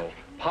to you.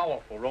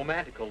 Powerful,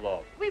 romantical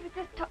love. We was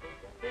just talking.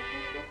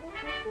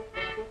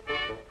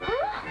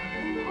 Huh?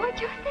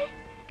 What'd you say?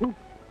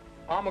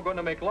 I'm going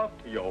to make love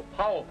to you.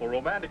 Powerful,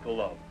 romantical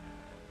love.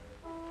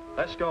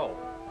 Let's go.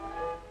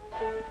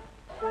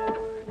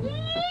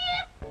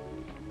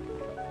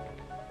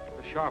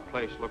 The sharp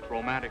place looks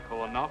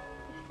romantical enough.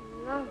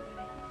 It's lovely.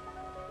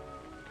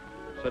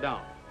 Sit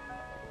down.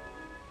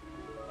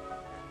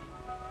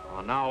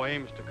 I now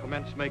aims to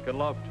commence making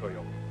love to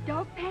you.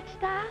 Dog patch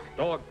style?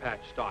 Dog patch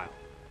style.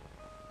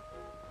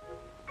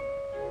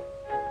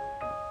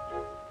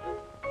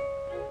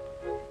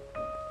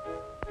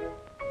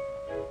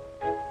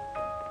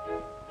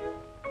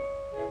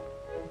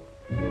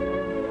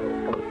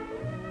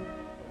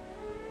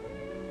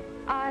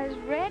 I's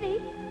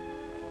ready.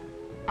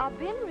 I've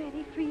been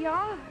ready for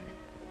yours.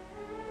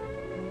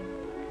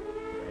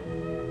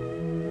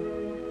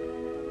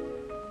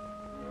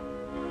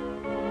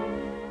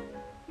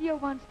 You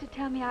wants to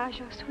tell me I's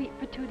your sweet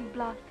patootie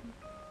blossom.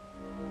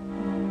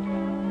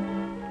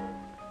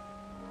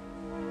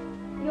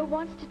 You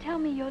wants to tell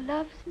me you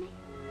loves me.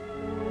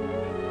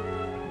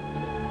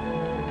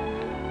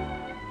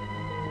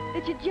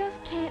 That you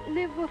just can't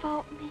live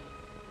without me.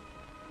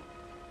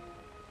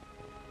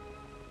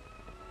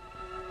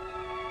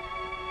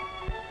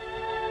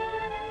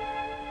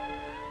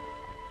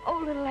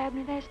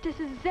 Abner, that's just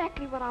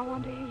exactly what I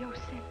want to hear you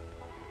say.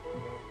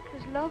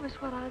 Because love is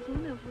what I was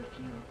in love with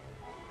you.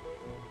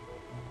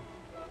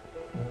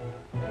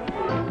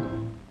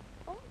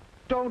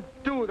 Don't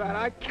do that.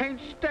 I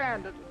can't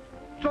stand it.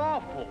 It's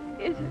awful.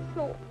 Is it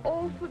so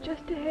awful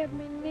just to have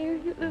me near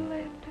you, Li'l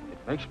Abner?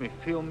 It makes me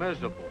feel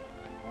miserable.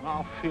 When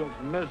I feel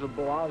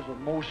miserable, I was the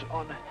most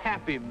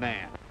unhappy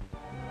man.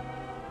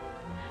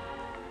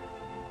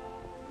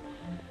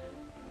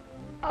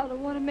 I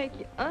don't want to make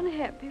you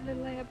unhappy,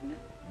 Li'l Abner.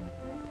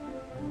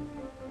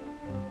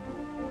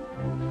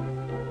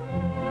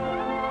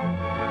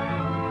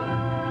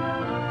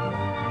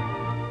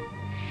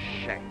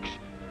 Shanks.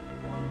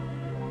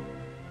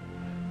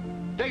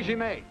 Daisy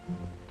May.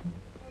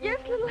 Yes,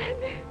 Li'l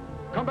Abner.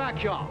 Come back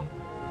here.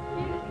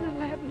 Yes,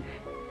 Li'l Abner.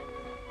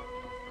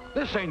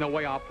 This ain't the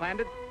way I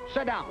planned it.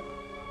 Sit down.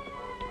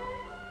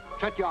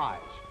 Shut your eyes.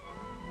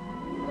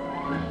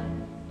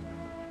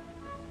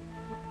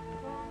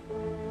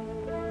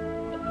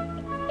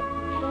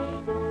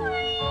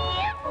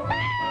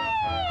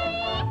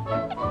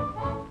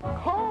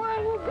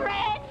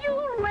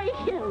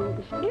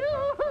 Congratulations!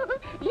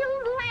 You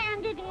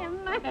landed him.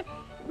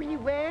 Will you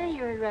wear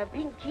your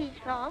pink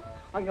cheesecloth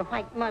or your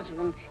white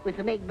muslin with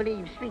the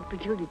make-believe sweet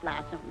patchouli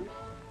blossoms?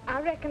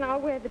 I reckon I'll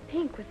wear the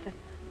pink with the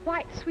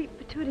white sweet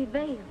patootie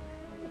veil.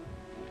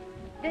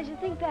 Does you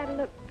think that'll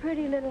look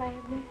pretty, Li'l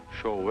Abner?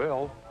 Sure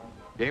will.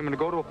 You aiming to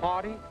go to a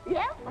party?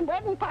 Yep, a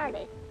wedding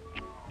party.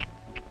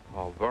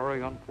 Oh,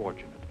 very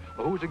unfortunate.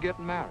 Well, who's it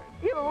getting married?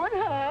 You and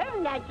her,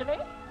 naturally.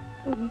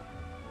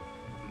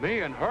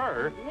 Me and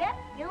her? Yep,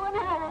 you and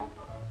her.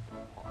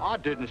 I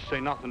didn't say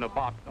nothing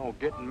about no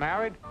getting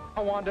married.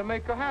 I wanted to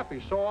make her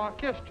happy, so I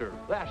kissed her.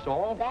 That's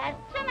all.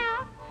 That's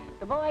enough.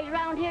 The boys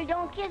around here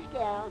don't kiss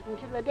gals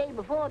until the day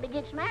before they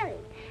gets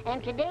married.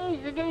 And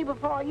today's the day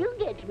before you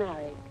gets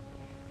married.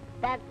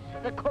 That's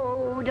the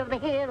code of the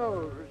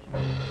hills.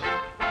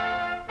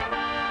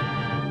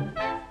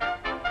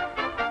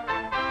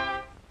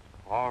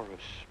 Our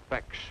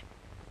respects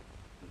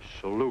and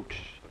salutes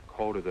the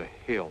code of the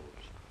hills.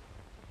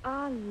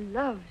 I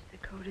loves the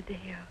code of the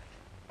hills.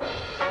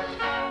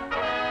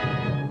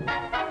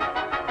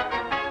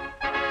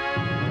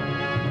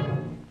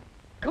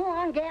 Come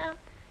on, gal.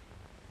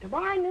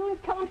 Tomorrow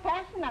noon's coming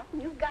fast enough,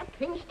 and you've got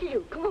things to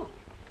do. Come on.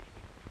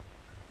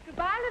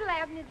 Goodbye, Li'l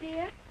Abner,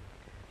 dear.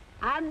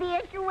 I'll be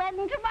at your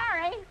wedding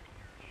tomorrow.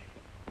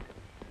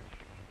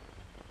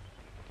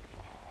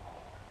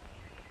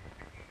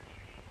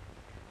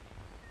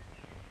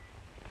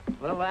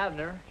 Li'l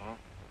Abner, huh?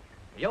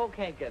 You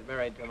can't get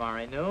married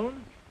tomorrow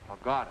noon. I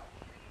got it.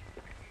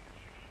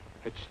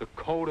 It's the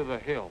code of the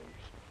hills.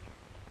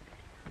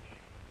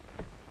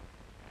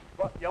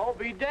 But you'll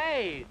be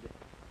dead.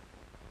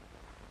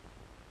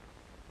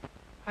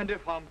 And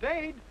if I'm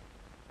dead,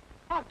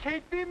 I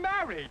can't be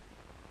married.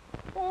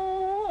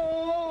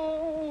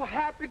 Oh,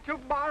 happy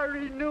tomorrow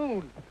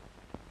noon.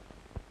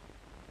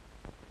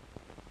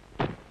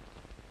 I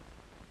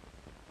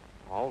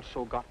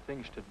also got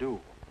things to do.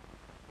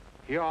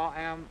 Here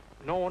I am,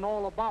 knowing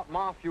all about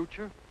my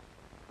future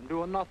and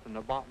doing nothing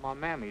about my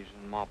mammies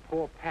and my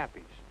poor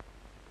pappies.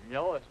 You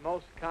know, it's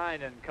most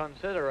kind and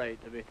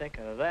considerate to be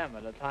thinking of them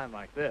at a time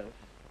like this.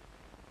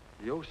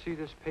 You'll see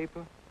this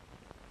paper?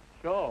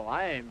 Sure,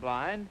 I ain't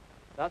blind.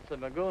 That's the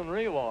Magoon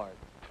reward.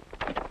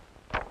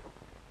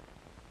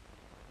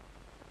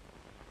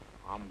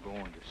 I'm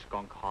going to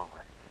Skunk Hollow.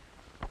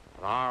 But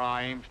there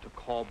I aims to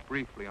call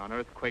briefly on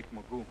Earthquake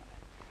Magoon.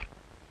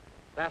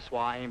 That's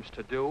what I aims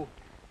to do.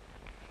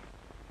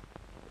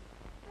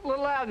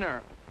 Li'l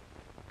Abner.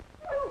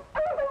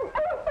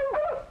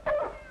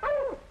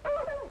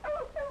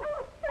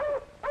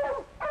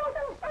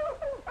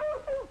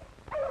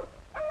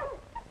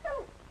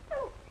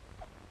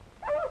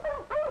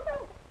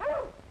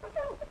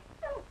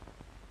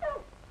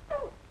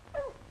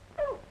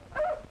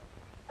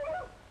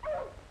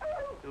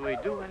 Do we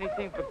do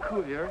anything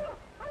peculiar?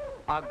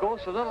 I'll go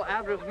to Li'l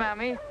Abner's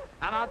mammy, and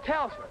I'll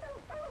tell her.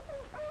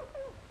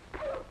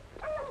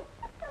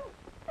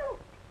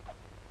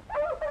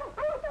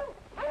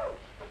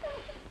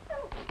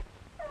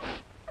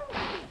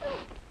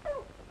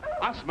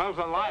 I smells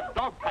a live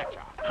dog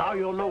patcher. How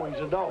you know he's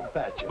a dog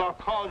patcher?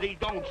 Because he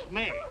don't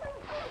smell.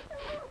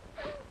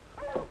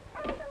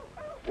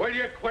 Will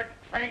you quit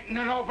fainting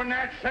and open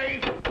that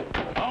safe?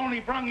 I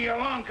only brung you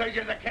along because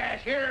you're the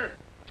cashier.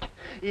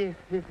 Yes,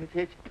 sir,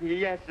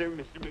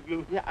 Mr.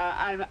 Magoon.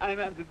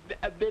 I'm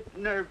a bit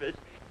nervous.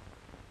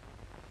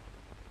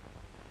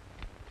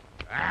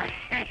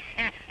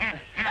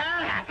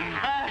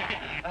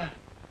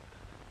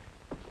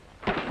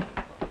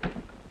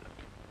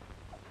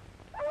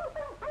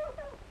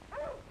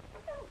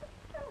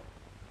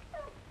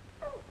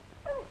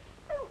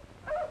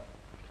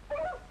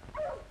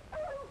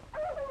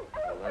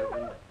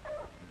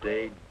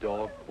 Day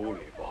Dog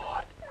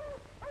Boulevard.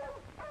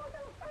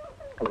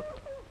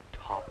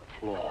 Top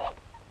floor.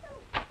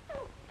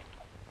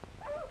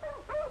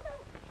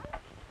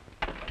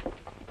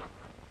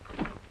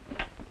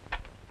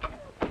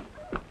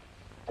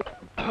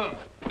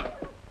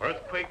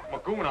 Earthquake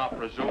Magoon, I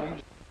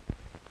presume.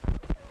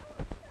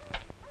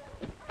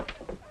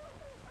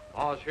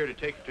 I was here to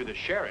take you to the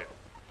sheriff,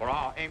 for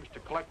our aim's to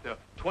collect the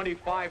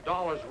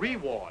 $25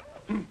 reward.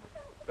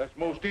 That's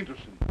most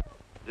interesting.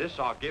 This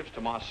I gives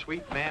to my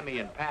sweet mammy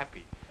and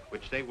pappy,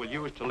 which they will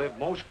use to live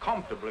most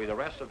comfortably the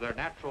rest of their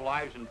natural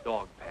lives in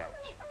Dog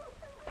Patch.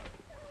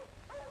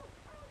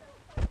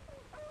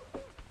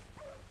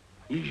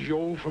 Is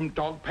you from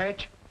Dog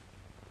Patch?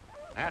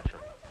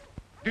 Naturally.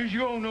 Does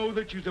you know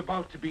that you's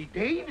about to be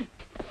dead?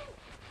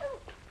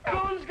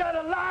 Goon's got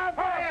a live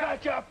dog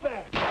patch up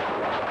there.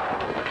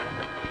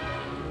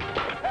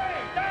 Hey,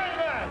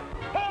 Diamond!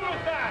 Hold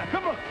us down!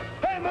 Come on!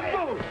 Hey,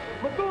 Magoon!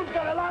 Magoon's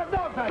got a live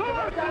dog patch. Who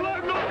likes a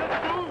live dog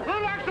patch, Goon?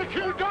 Who likes to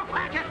kill dog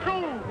patches,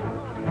 Goon?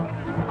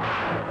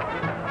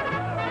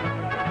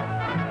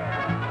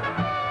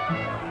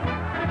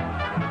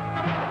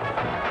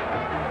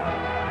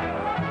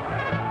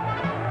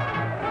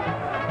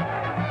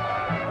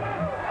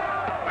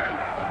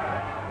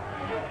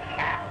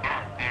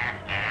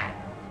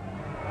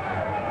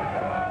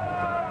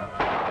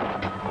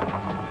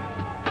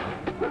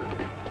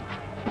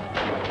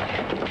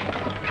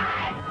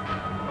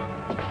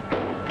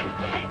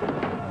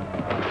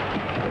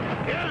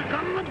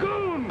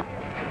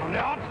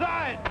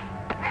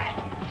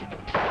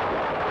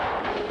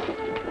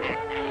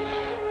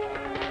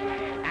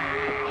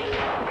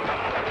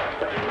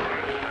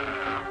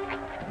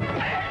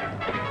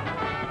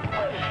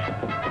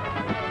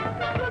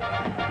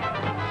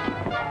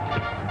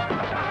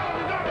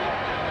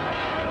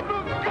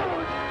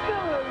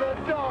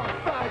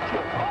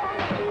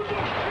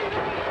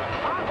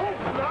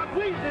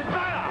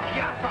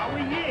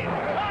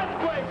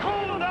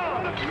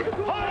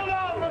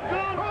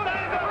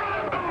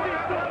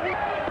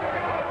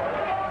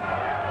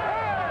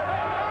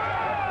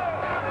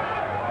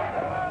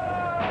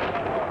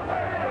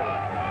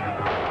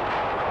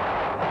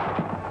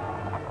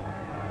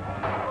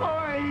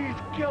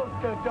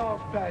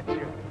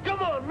 Come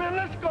on, man,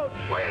 let's go.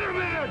 Wait a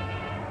minute!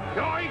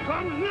 Here he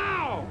comes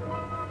now!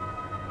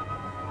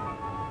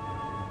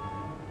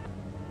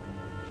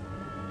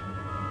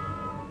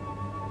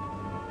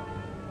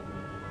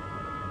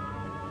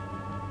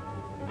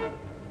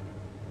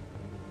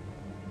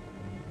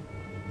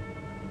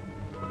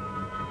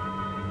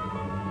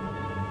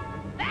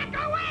 Back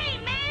away,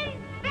 men!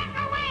 Back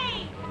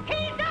away!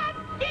 He's a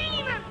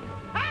demon!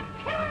 A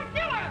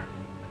killer!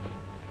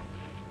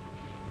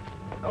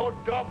 No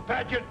dog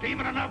patch is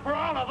demon enough for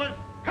all of us.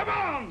 Come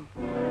on!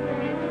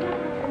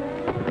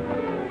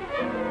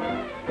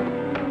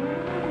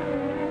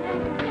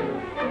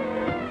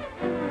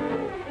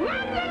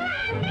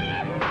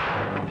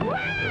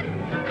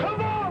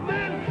 Come on,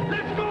 men!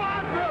 Let's go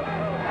after him!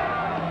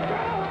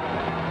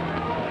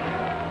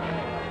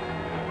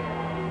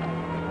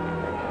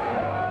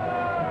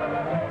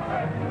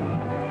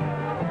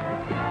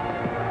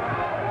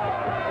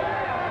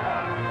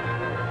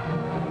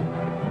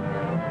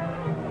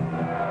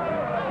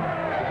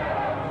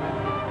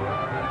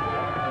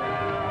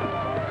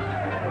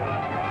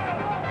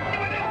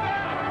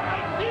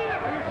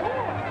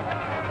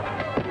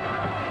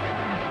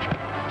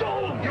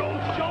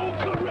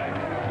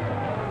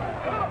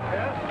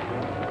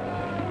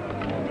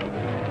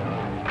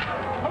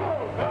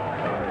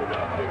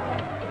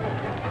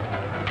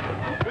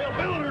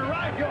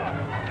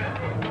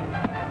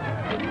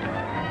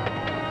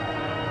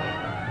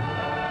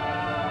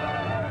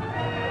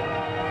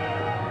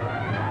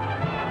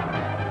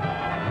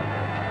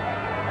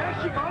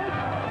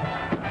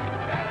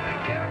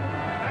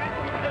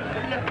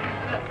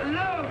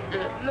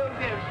 Look,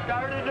 it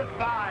started a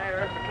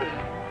fire.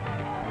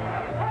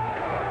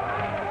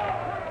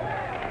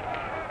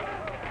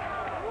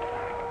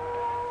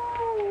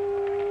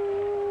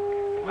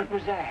 What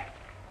was that?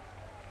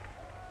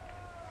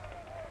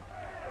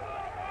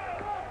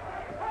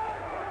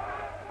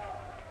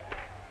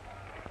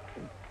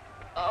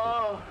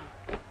 Oh.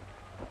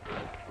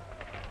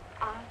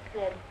 I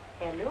said,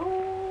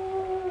 hello.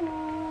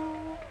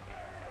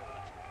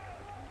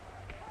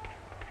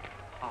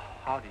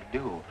 How do you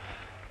do?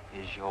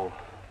 Is your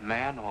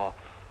man or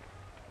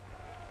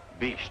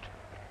beast?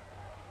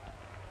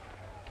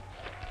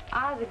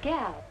 I was a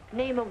gal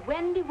named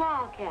Wendy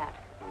Wildcat.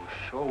 You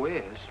sure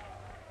is.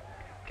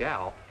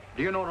 Gal,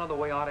 do you know another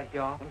way out of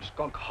here? Them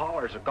skunk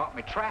hollers have got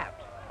me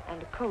trapped.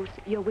 And of course,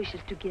 your wish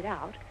is to get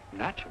out.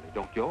 Naturally,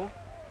 don't you?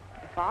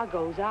 If I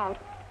goes out,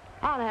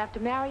 I'll have to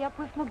marry up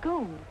with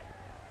Magoon.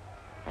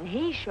 And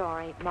he sure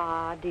ain't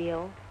my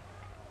ideal.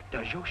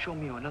 Does you show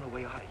me another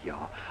way out of here?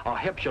 I'll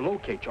help you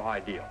locate your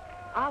ideal.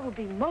 I would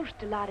be most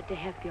delighted to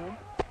help you.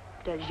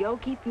 Does yo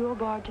keep your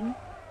bargain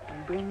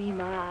and bring me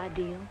my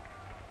ideal,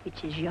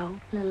 which is yo,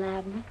 Li'l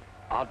Abner?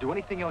 I'll do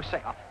anything you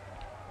say.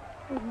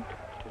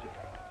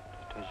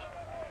 Does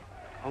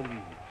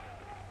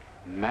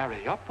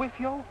marry up with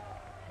you?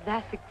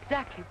 That's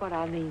exactly what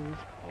I means.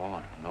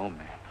 Oh, no,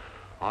 man.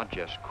 I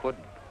just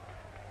couldn't.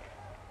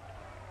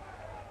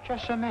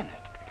 Just a minute.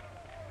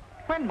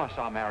 When must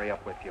I marry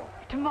up with you?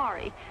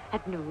 Tomorrow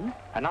at noon.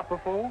 And not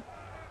before?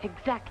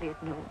 Exactly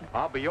at noon.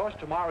 I'll be yours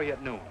tomorrow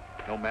at noon.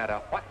 no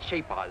matter what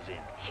shape I was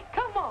in.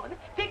 Come on,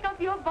 pick up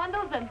your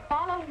bundles and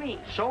follow me.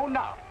 So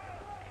now.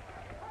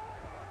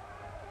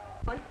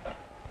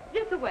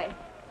 This way.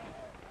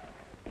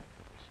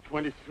 It's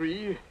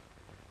 23,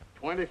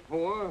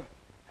 24,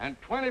 and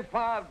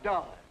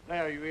 $25.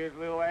 There you is,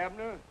 Li'l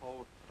Abner.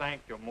 Oh,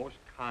 thank you most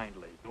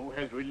kindly. Who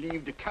has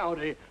relieved the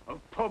county of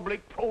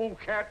public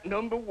polecat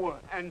 #1.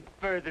 And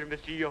further,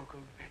 Mr.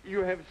 Yoakum, you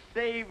have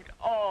saved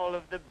all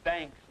of the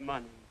bank's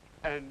money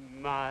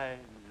and my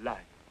life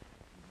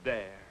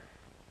there.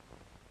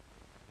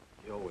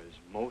 You is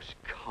most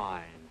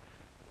kind.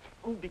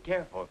 Oh, be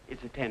careful.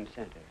 It's a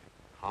 10-center.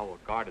 I will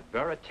guard it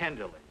very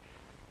tenderly.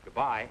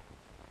 Goodbye.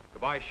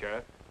 Goodbye,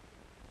 Sheriff.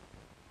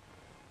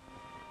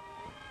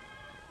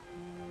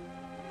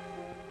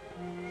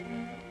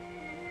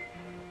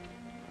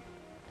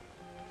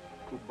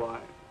 Goodbye,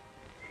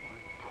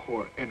 my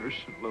poor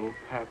innocent little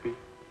Pappy.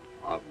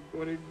 I'm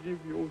going to give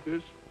you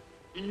this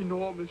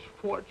enormous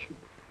fortune.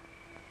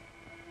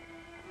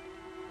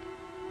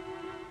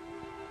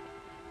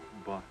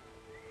 Goodbye.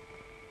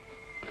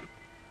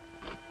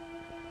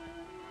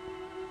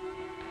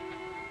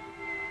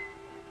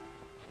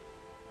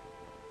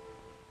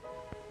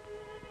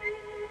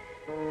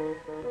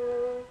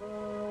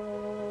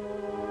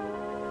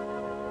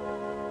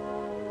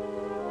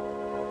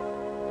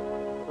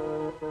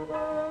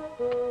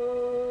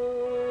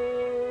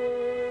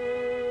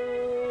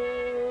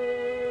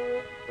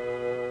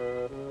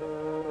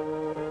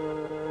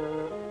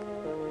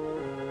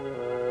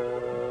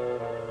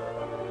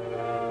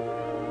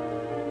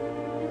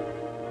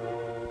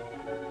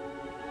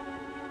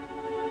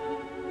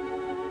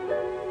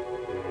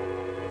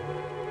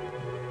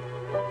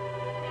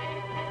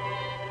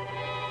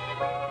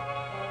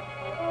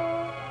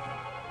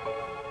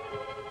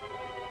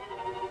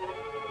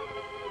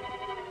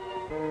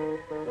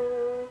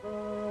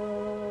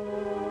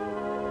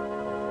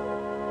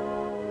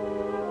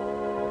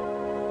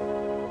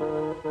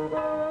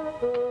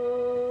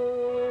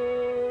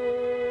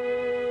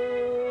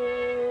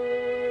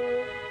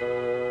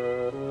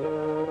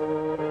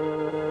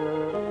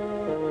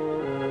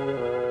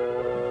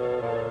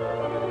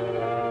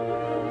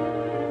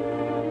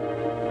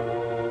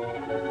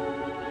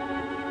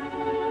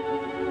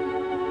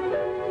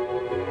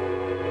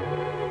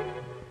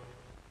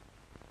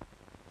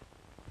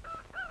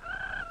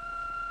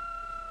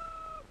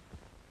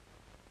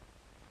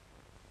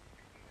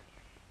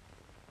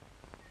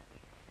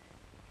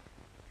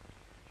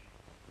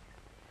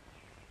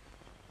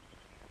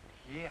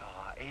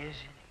 Is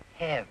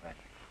in heaven.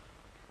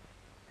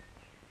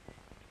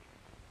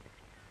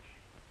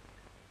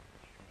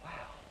 Wow.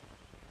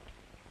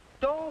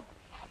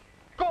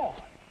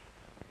 Doggone.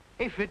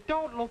 If it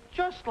don't look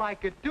just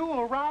like it do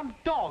around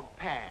Dog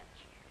Patch.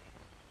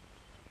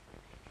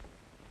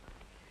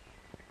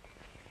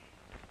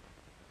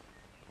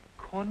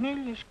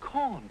 Cornelius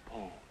Corn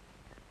Pone.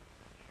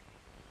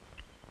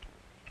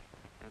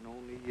 And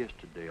only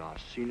yesterday I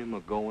seen him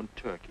a-going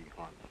turkey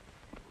hunting.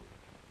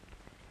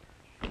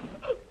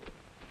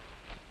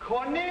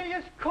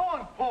 Cornelius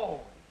Corn Pone.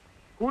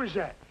 Who is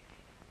that?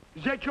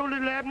 Is that your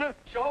Li'l Abner?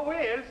 Sure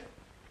is.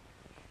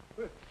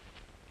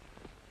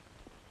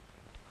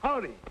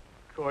 Howdy.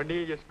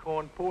 Cornelius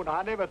Corn Pone,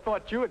 I never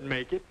thought you'd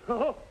make it.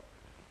 Oh.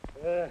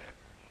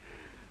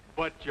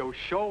 But you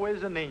sure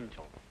is an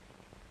angel.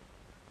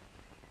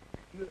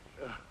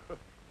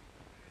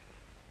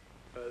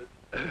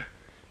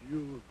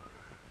 You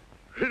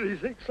really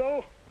think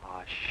so?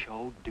 I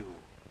sure do.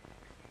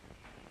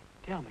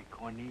 Tell me,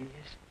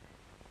 Cornelius,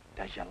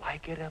 does you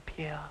like it up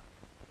here?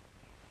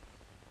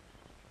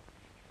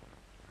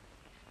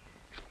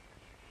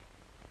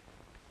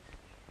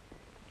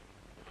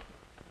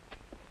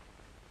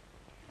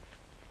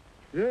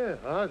 Yeah,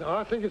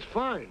 I think it's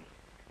fine.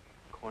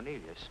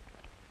 Cornelius,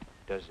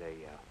 does they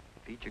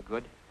feed you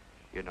good?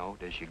 You know,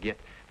 does you get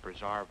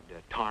preserved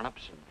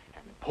turnips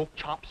and pork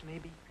chops,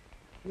 maybe?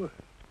 Well,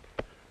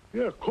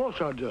 yeah, of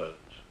course I does.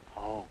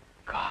 Oh,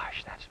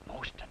 gosh, that's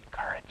most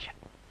encouraging.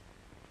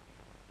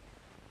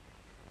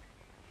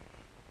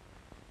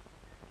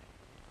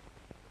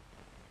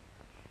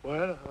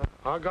 Well,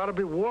 I gotta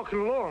be walking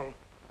along.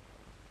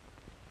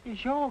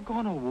 Is y'all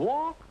gonna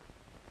walk?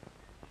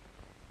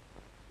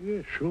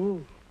 Yeah,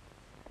 sure.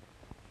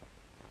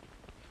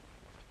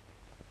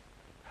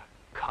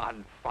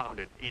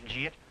 Confounded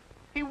idiot.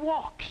 He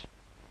walks.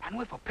 And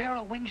with a pair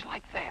of wings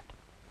like that.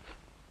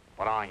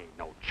 But I ain't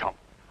no chump.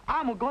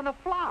 I'm gonna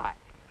fly.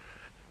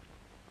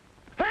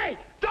 Hey!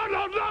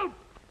 Don't!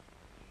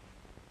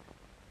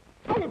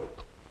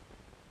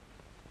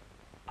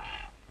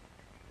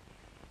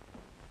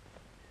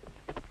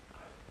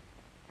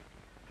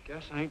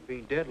 Guess I ain't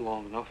been dead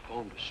long enough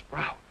for him to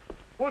sprout.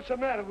 What's the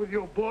matter with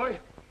you, boy?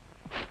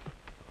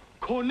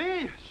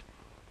 Cornelius!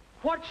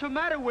 What's the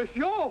matter with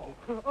you?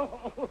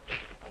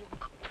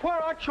 Where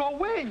are your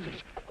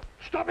wings?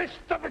 Stop it!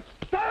 Stop it!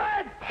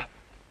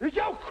 Is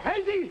you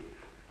crazy?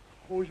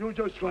 Or you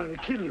just trying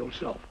to kill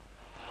yourself?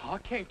 I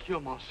can't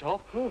kill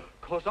myself,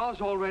 because I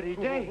was already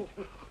dead.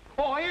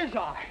 Oh, is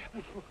I?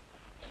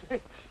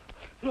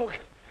 Look,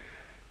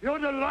 You're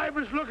the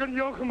livest looking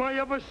yokum I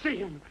ever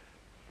seen.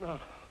 Oh,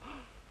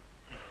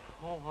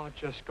 I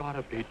just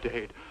gotta be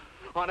dead.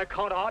 On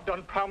account I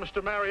done promised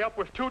to marry up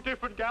with 2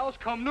 different gals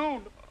come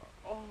noon.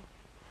 Oh,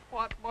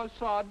 what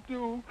must I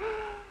do?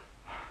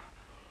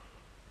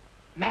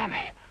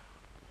 Mammy,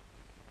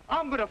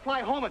 I'm gonna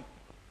fly home and...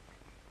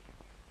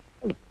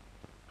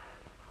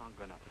 I'm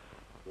gonna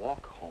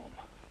walk home.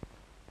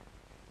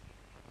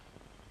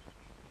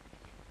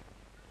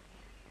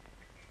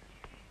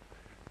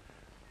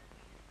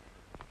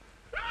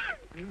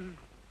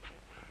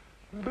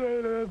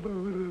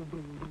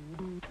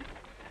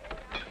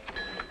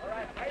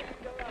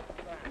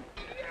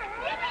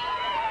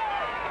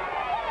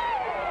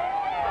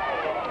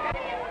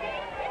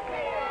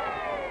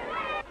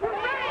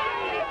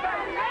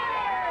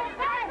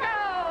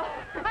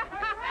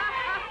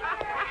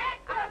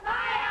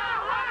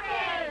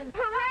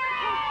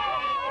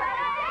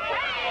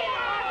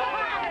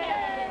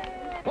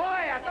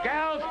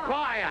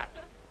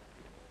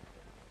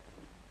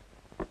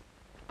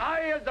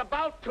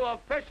 About to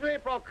officially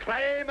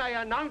proclaim an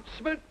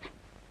announcement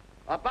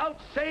about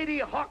Sadie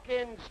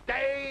Hawkins'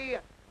 Day,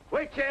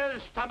 which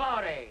is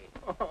tomorrow.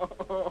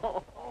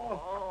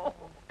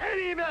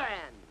 Any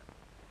man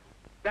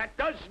that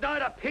does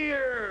not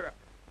appear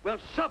will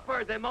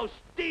suffer the most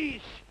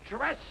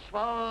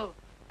distressful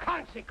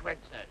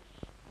consequences.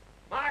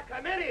 My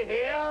committee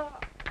here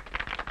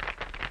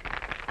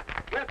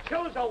will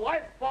choose a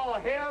wife for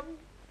him,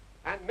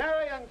 and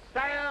Mary and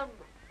Sam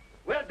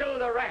will do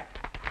the rest.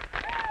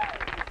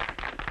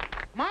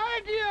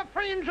 My dear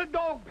friends of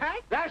Dog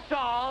Pack. That's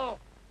all.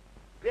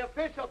 The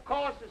official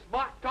course is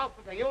marked off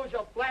with the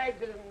usual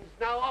flags and is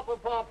now open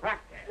for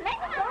practice.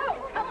 Let's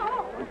go. Come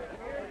on.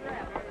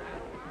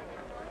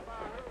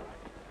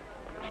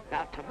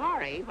 Now,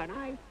 tomorrow, when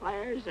I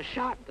fires the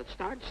shot that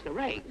starts the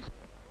race...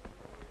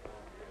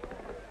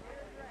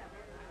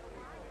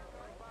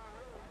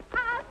 I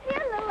was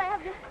here, Li'l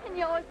Abner, and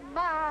yours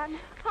mine.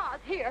 I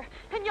was here,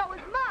 and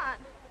yours mine.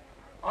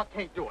 I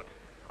can't do it.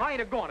 I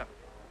ain't a-gonna.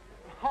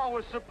 I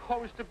was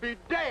supposed to be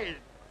dead.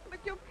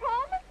 But you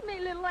promised me,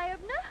 Li'l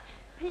Abner.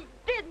 He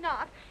did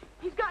not.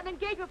 He's got an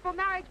engagement for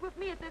marriage with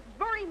me at this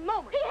very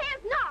moment. He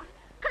has not,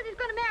 because he's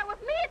going to marry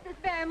with me at this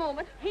very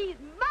moment. He's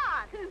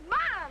mine. He's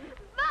mine.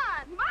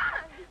 Mine.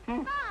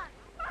 Mine. Mine.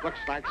 Looks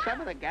like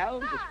some of the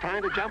gals is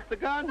trying to jump the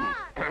gun.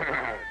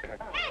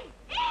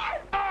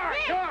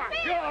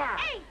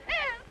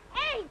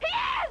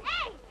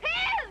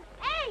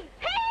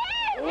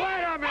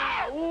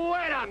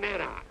 Wait a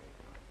minute.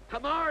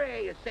 Tomorrow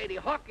is Sadie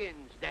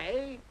Hawkins'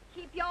 Day.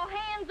 Keep your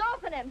hands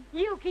off of him.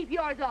 You keep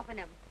yours off of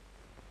him.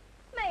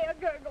 Mayor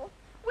Gurgle,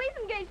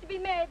 we're engaged to be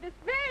married this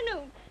very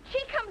noon.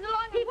 She comes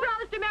along and... He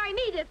promised to marry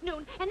me this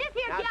noon, and this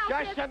here gal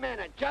Now,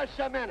 just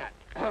a minute.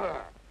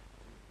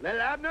 Li'l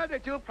Abner,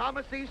 did you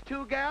promise these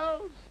 2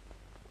 gals?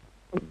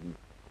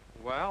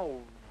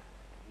 Well,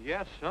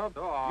 yes, sir.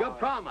 You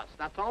promised.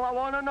 That's all I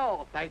want to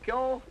know. Thank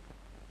you.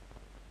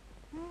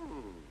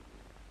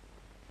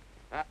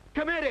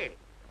 Committee.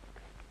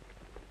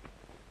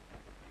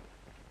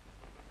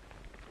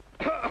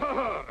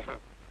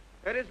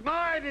 It is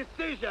my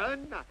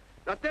decision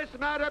that this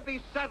matter be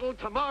settled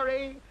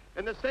tomorrow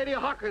in the Sadie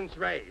Hawkins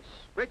race.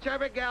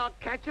 Whichever gal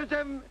catches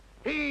him,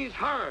 he's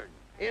hern.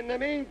 In the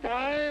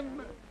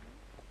meantime,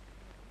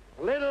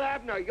 Li'l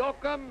Abner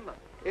Yoakum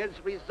is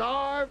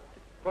reserved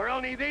for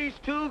only these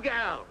 2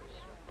 gals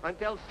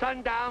until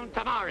sundown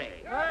tomorrow.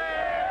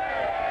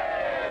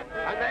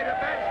 And may the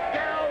best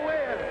gal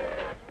win.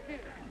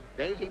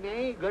 Daisy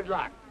Mae, good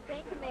luck.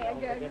 Thank you, Mayor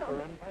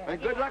Gurgle.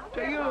 And good luck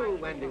to you,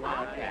 Wendy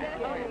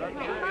Wildcat.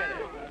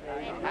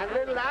 And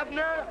Li'l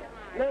Abner,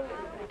 Li'l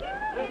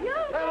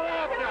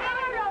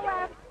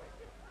Abner.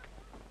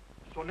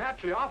 So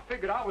naturally, I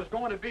figured I was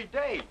going to be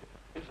dead.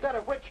 Instead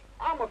of which,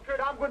 I'm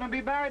afraid I'm going to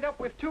be married up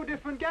with 2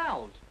 different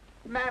gals.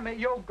 Mammy,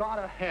 you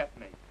gotta help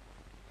me.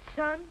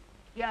 Son,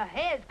 your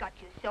hair's got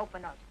yourself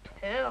in a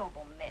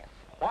terrible mess.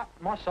 What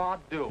must I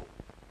do?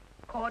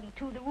 According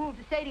to the rules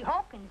of Sadie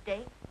Hawkins'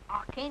 Day,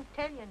 I can't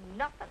tell you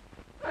nothing.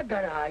 I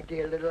got an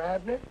idea, Li'l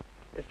Abner.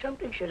 If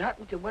something should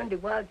happen to Wendy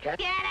Wildcat...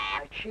 Get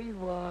up! Like she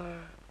were...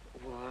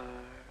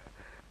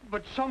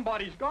 But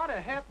somebody's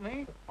gotta help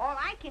me. All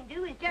I can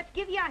do is just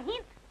give you a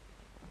hint.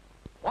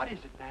 What is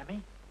it,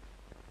 Mammy?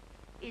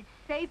 It's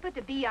safer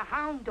to be a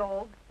hound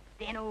dog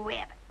than a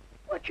rabbit.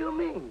 What you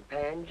mean,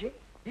 Pansy?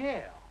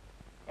 Yeah.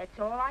 That's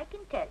all I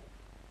can tell you.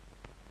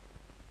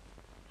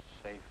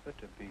 Safer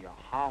to be a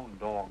hound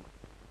dog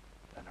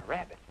than a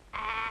rabbit.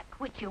 Ah,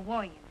 quit your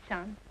worrying,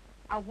 son.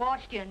 I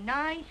washed you a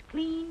nice,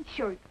 clean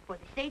shirt for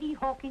the Sadie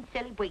Hawkins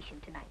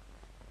celebration tonight.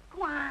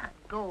 Go on,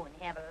 go and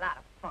have a lot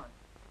of fun.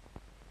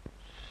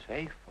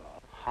 Safer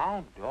a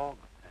hound dog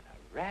than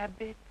a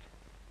rabbit?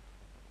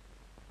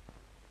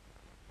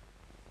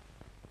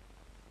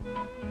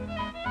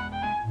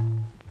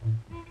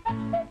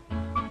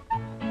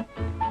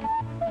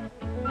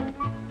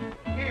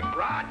 Keep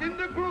right in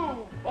the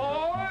groove,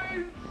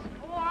 boys.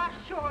 Oh, I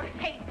sure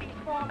hate these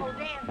formal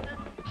dances.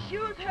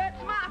 Shoes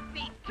hurts my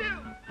feet, too.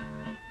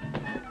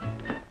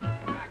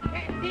 I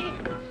can't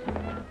dance.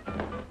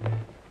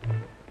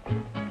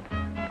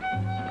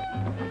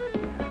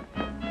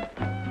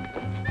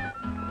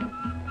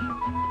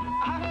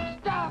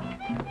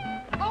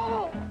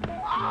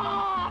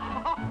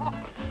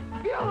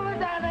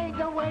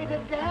 the way to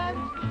dance?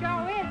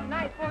 Sure is.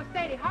 Night for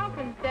Sadie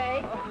Hawkins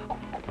Day.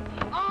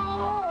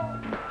 Oh!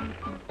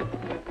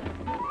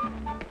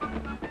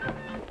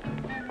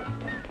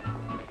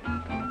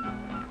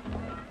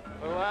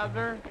 Li'l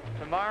Abner,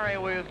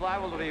 tomorrow we is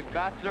liable to be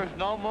bachelors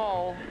no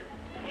more.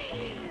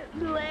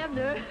 Li'l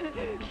Abner,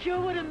 sure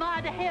wouldn't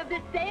mind to have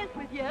this dance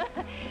with you.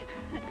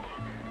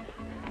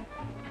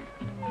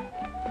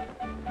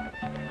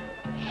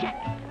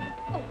 Shucks.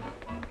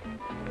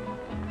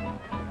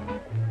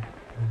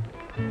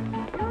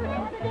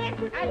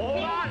 Hold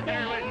on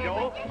there, Miss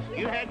Joe.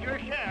 You had your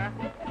share.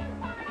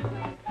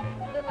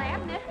 Li'l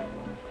Abner,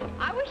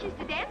 I wish us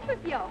to dance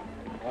with you.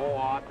 Oh,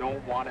 I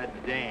don't want to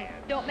dance.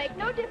 Don't make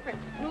no difference.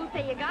 Who'll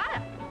say you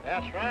gotta?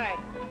 That's right.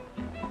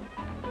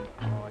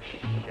 Oh,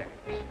 shucks.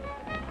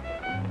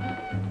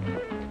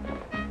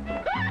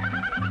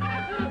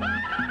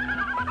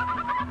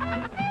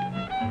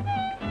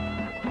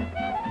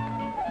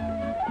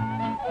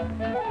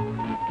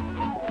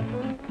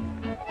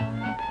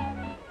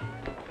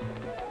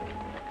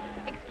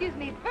 Excuse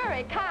me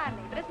very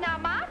kindly, but it's now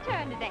my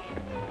turn to dance.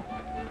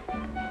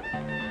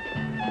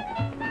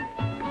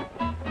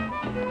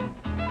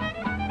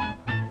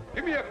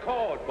 Give me a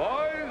chord,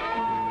 boys.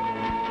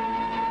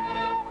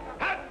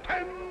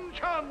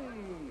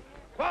 Attention!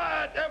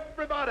 Quiet,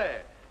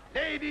 everybody!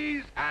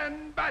 Ladies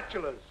and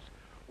bachelors,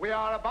 we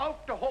are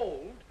about to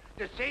hold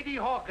the Sadie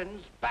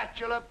Hawkins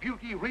Bachelor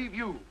Beauty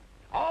Review.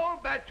 All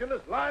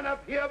bachelors line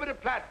up here by the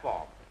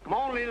platform. Come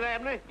on, Li'l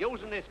Abner.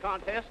 You's in this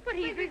contest. But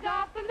he's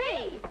resolved for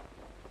me.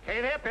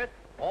 Can't help it.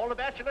 All the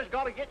bachelors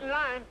got to get in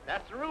line.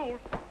 That's the rules.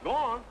 Go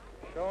on.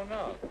 Sure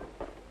enough.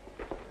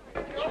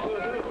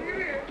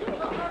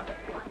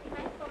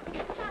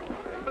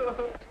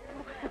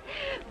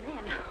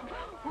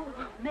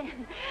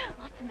 Man,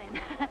 lots of men.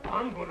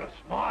 I'm gonna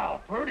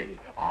smile pretty.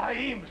 I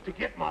aims to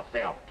get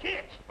myself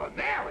kitched for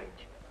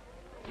marriage.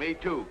 Me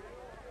too.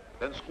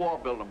 Then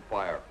squaw build 'em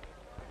fire.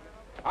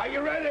 Are you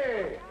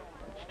ready?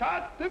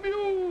 Start the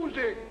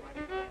music.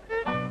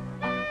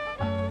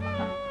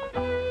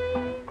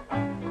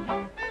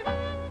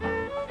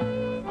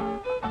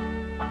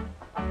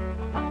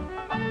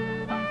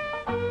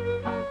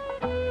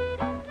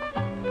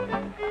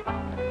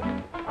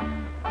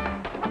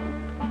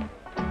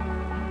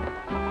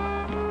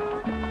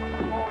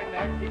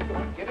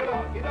 Get it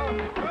on.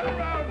 Turn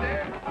around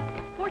there.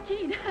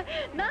 14,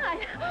 9,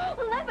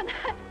 11.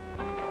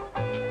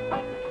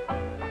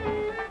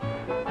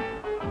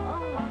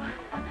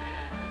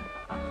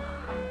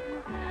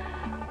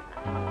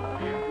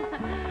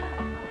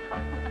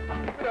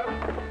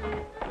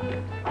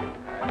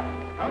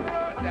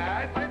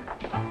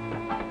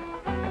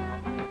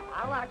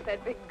 I like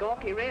that big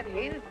gawky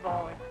red-headed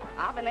boy.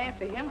 I've been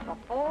after him for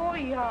 4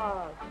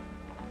 years.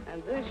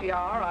 And this year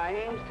I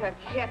aims to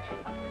catch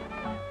him.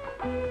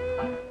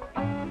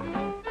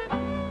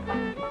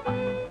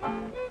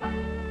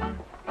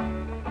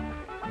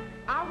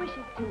 I wish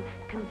to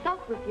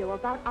consult with you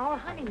about our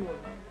honeymoon.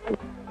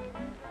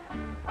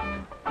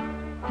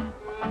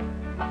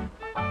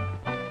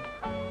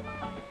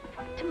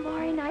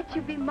 Tomorrow night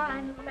you'll be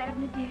mine, Li'l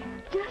Abner, dear.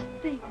 Just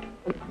think.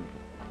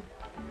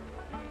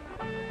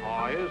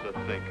 I is a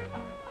thinking.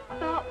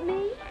 About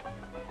me?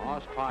 I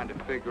was trying to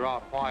figure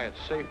out why it's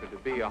safer to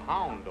be a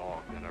hound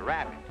dog than a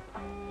rabbit.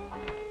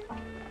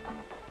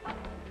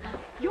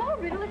 Your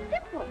riddle is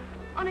simple.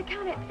 On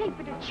account it's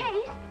safer to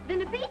chase than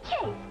to be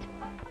chased.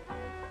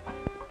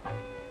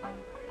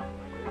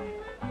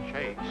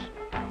 Chase.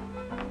 To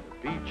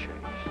be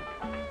chased.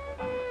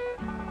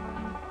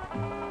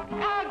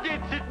 I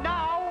gets it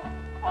now.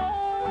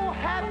 Oh,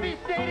 happy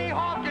Sadie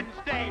Hawkins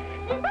Day.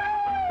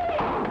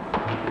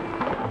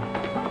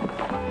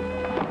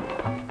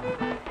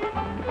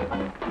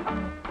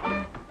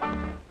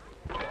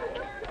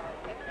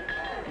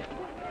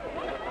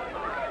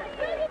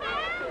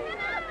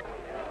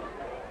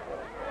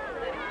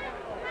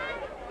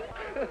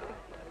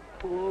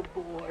 Poor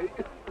boy.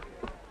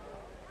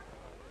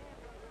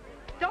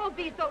 Don't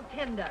be so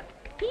tender.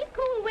 He's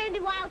cool, Wendy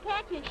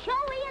Wildcat. You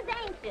surely is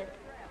anxious.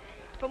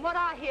 From what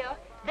I hear,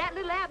 that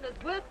Li'l Abner's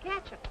worth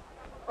catching.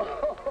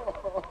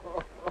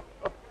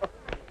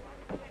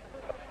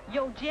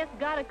 Yo just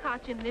gotta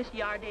catch him this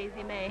year,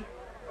 Daisy May.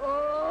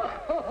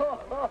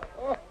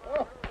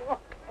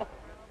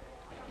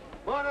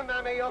 Morning,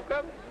 Mammy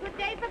Yoakum. Good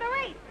day for the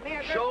race,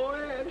 Mayor. Show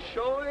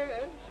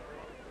is.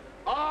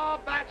 All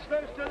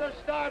bachelors to the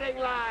starting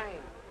line.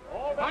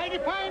 Mighty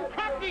fine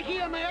practice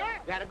here, Mayor.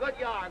 Got a good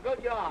yard.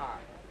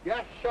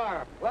 Yes,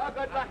 sir. Well,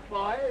 good luck,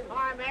 boys.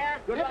 Hi,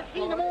 Mayor. Good Never luck,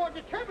 seen a boys. more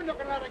determined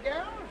looking lot of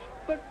girls.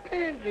 But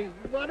Pansy,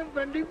 what if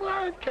Wendy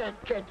Wildcat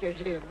catches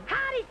him?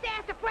 Howdy,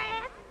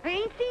 Sassafras. I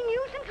ain't seen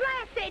you since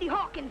last Sadie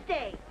Hawkins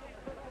Day.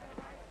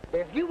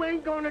 If you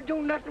ain't gonna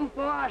do nothing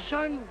for our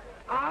son,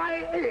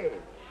 I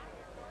is.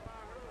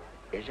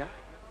 Is I?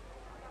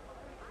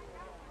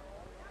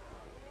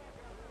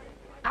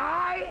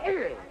 I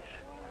is.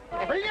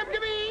 Bring him to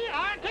me.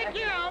 I'll take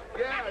care of him.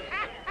 Yes.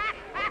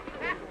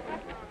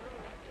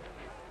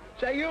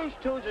 Say, you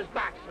two's as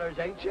bachelors,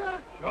 ain't you?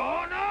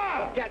 Sure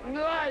enough. Getting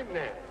line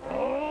now.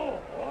 Oh,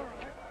 all right.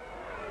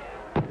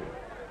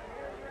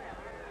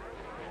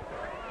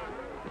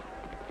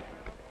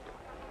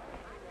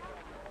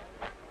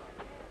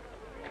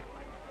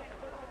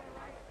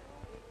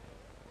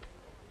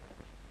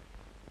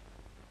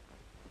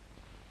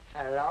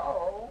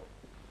 Hello?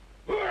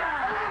 It's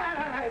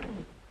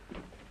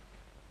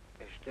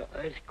the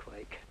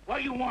earthquake.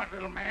 What you want,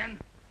 little man?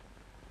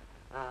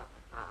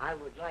 I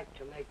would like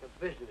to make a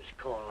business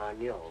call on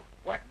you.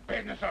 What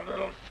business a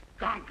little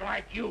skunk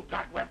like you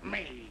got with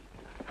me?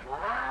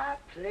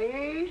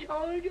 Please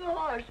hold your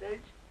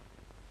horses.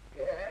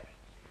 Yes.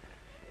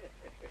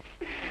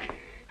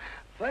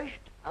 First,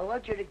 I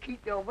want you to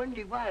keep your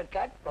windy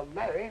wildcat from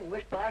marrying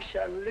with my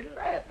son, Li'l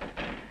Abner.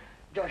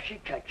 Does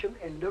she catch him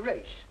in the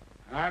race?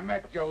 I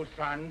met your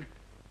son.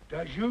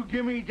 Does you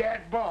give me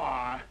that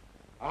bar,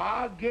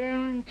 I'll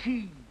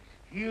guarantee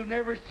he'll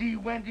never see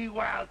Wendy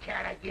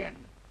Wildcat again.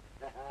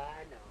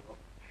 I know.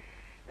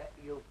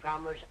 You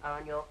promise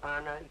on your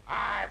honor?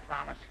 I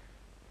promise.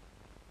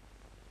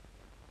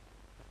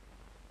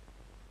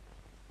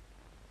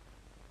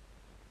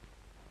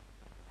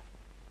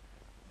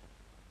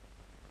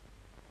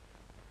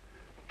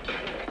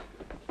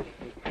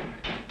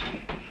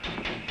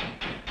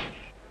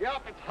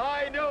 Yup, it's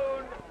high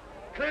noon.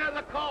 Clear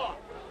the course.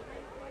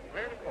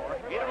 Clear the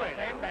course. Get away.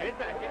 Stand back. Get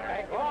back. Get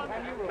back. Go on.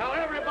 Now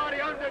everybody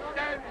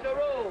understands the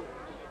rules.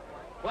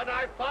 When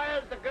I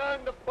fires the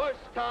gun the first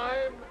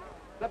time,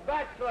 the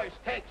bachelors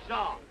takes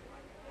off.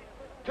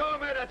 2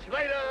 minutes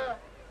later,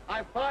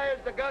 I fires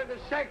the gun the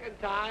second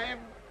time,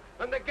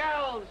 and the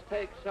gals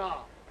takes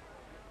off.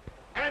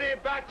 Any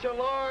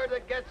bachelor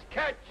that gets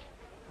catch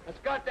has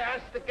got to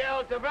ask the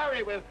gal to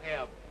marry with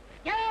him.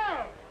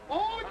 Girl,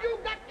 all you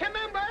got to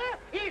remember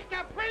is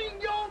to bring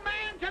your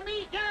man to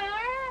me,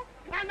 girl,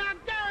 and I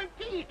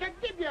guarantee to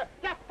give you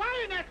the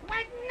finest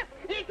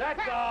wedding.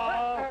 That's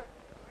all.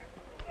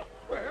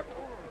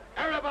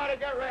 Everybody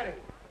get ready.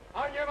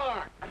 On your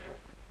mark.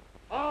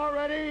 All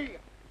ready.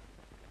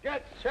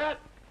 Get set.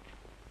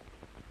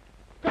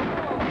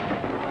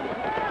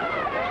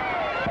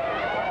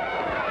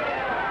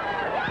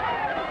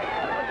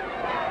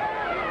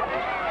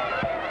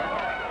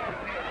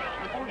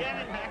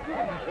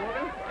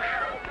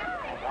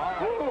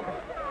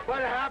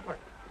 What happened?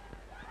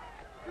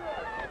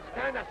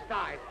 Stand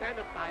aside. Stand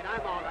aside.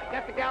 I'm all right.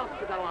 Get the gals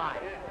to the line.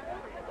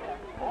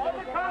 All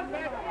the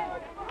contact.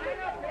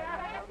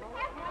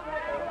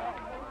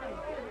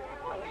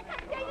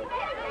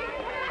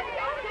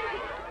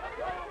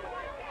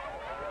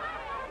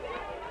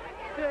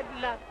 Good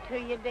luck to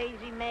you,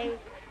 Daisy Mae.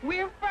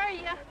 We're for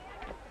you.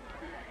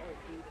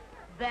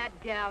 That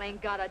gal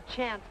ain't got a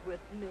chance with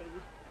me.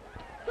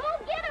 Go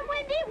get him,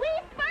 Wendy.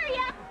 We're for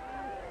you.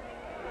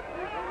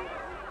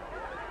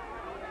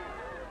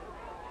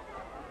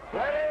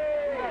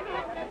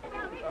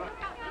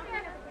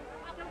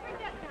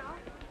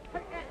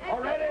 All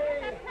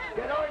ready?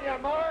 Get on your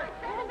mark.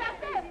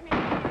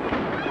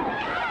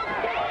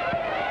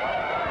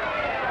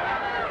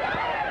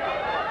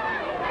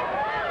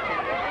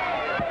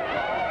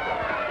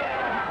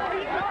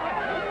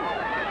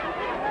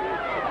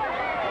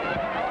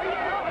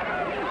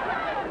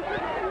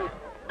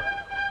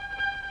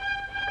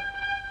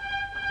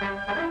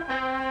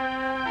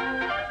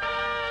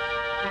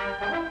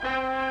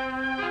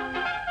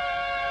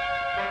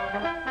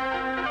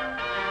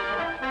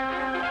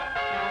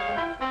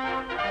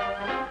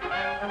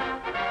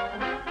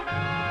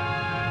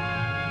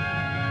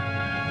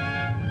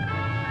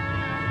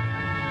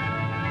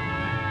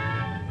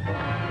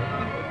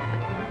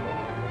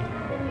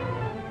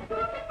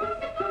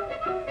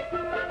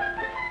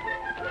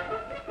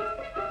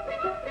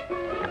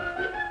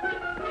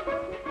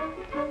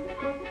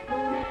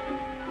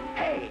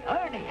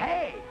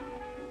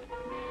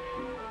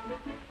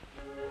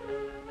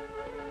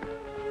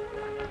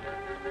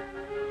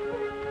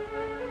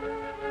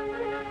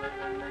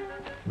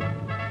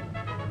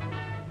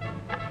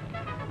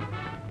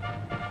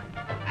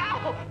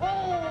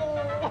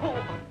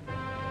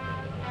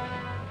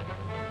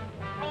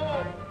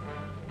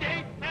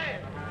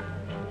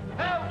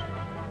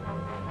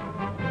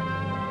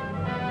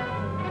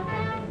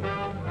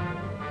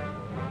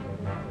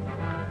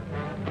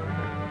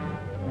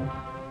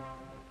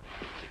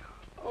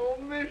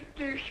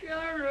 Mr.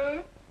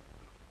 Sheriff.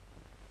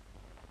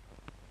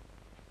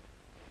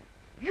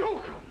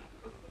 You!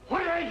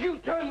 What has you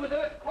done with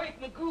Earthquake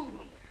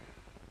McGoon?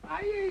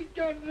 I ain't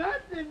done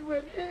nothing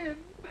with him,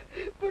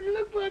 but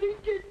look what he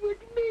did with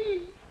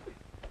me.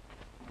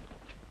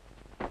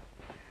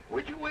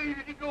 Which way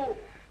did he go?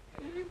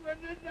 He went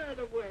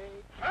another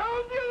way.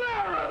 Found the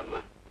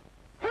alarm!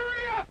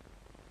 Hurry up!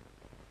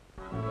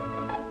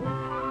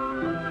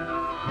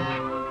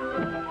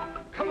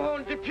 Come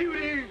on,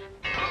 deputies!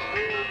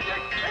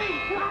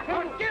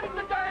 Get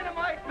the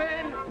dynamite,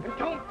 men, and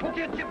don't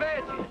forget your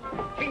badges.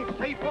 Ain't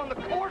safe on the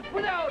course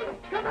without them.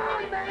 Come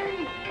on,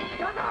 men!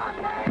 Come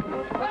on, men!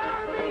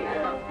 Follow me!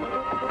 Help!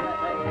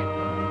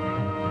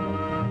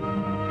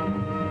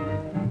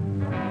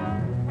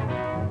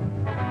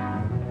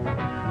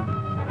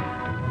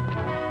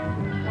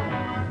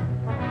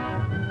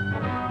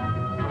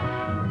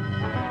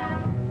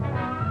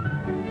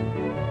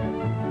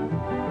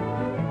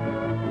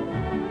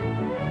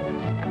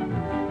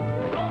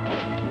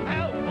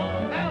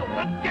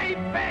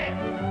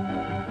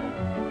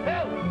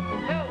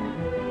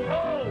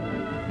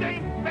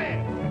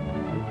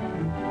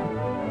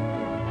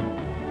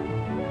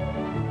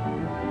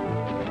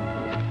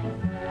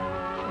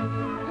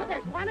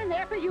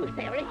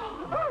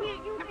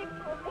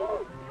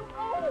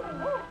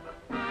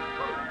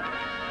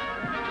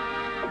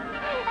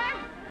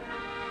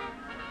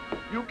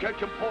 You catch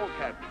him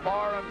polecat,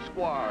 bar and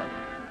squar.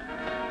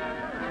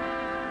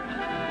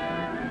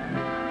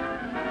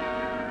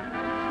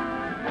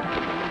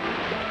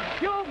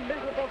 You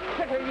miserable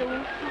critter,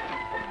 you.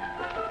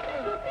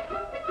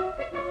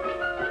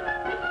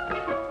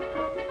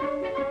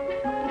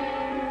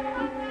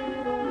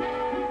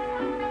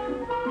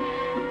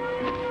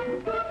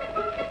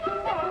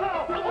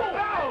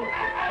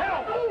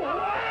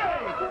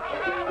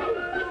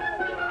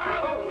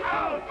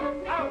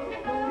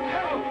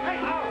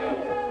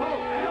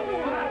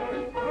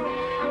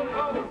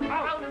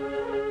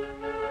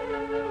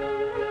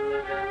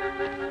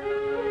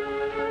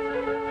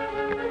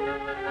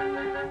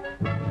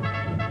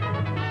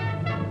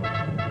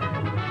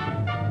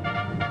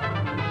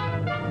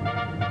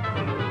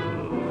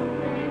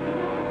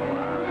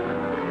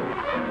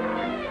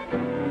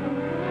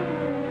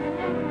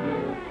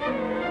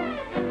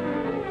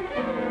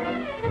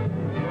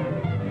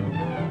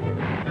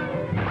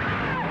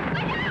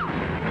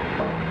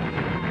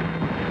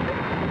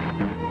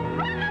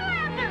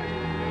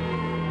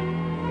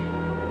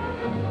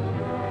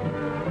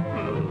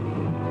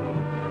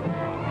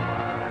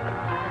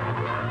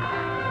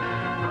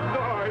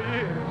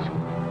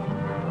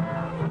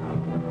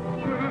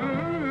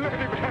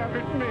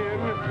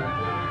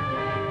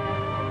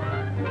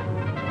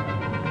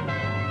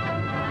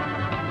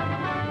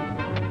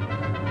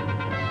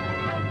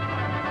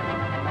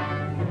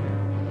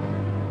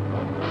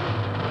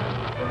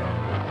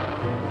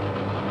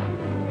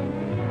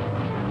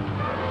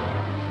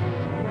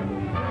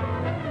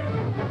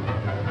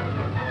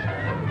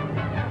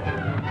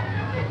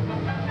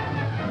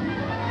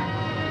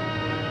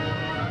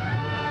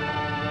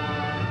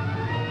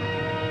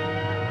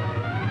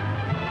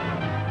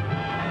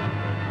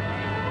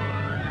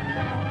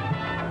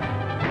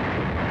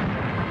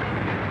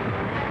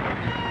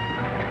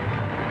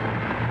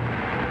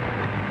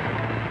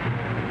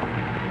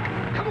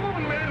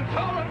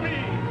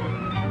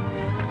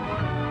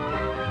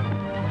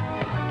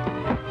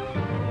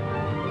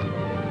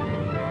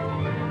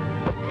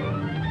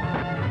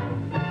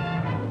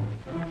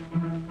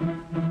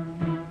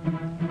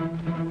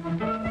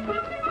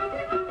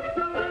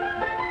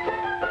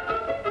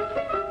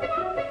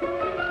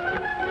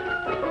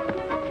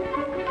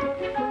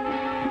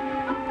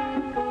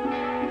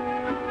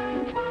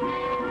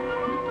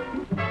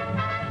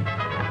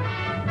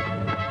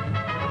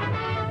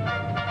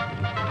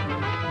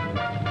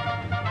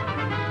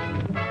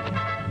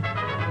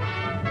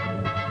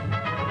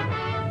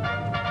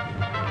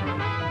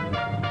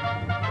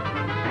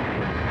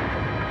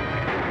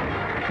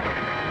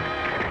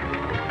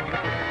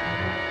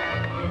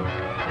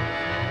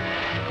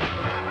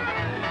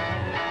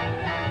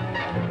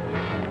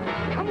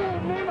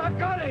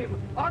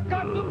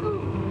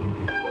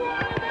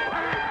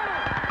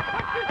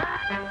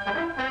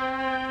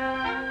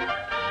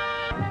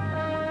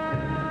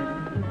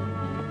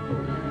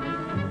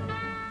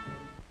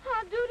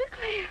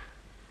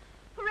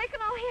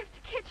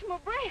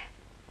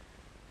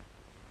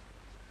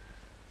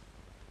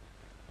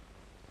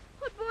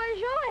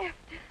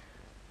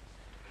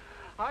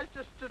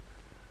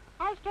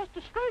 I was just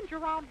a stranger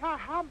around here.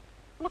 I'm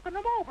looking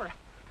them over.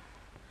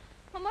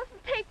 Well,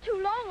 mustn't take too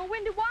long. A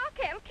windy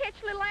wildcat will catch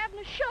Li'l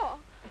Abner sure.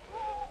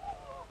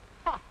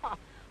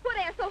 What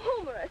ain't so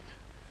humorous?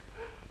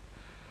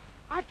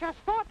 I just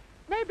thought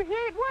maybe he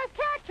ain't worth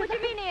catching. What do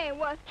you mean he ain't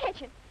worth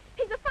catching?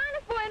 He's the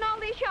finest boy in all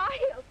these Shire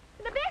Hills.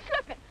 And the best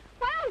looking.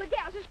 Why, all the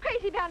gals is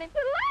crazy about him.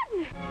 Li'l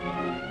Abner.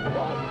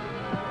 Oh!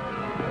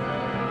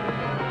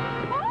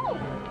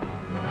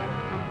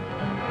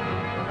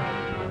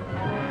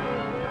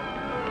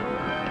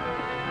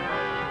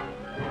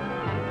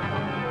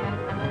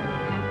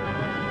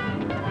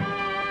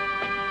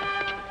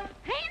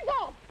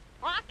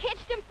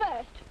 Catched him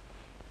first.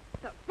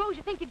 So, suppose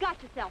you think you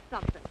got yourself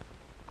something.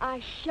 I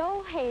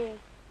sure have.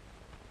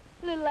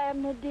 Li'l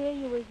Abner, dear,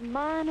 you was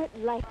mine at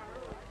last.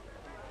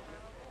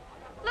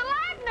 Li'l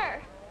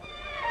Abner!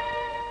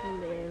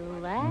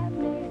 Li'l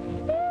Abner,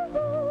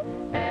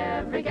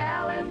 every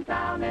gal in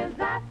town is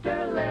after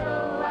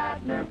Li'l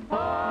Abner. Poor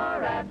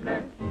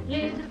Abner,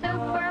 he's a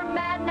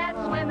superman at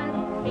swimming.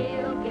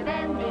 He'll give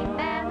any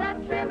man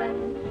a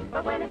trimming.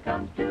 But when it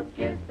comes to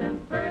kissing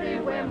pretty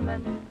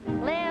women,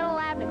 Li'l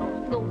Abner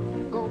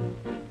goes go.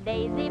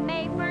 Daisy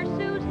May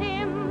pursues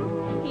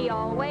him. He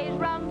always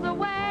runs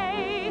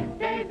away.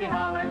 Daisy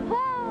hollers,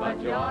 whoa,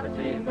 but you ought to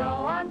see him go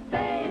on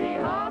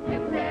Sadie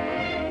Hawkins'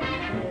 day.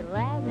 Li'l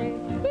Abner,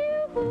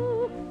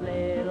 yoo-hoo,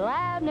 Li'l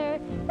Abner,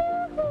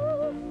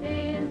 yoo-hoo.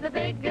 He's the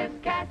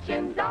biggest catch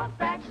in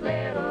Dogbatch,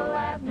 Li'l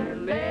Abner,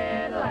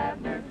 Li'l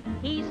Abner.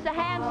 He's so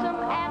handsome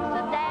and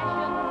so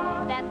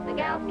dashing that the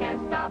gals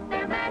can't stop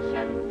their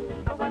mashing.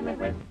 But when they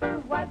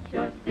whisper, what's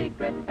your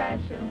secret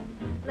passion?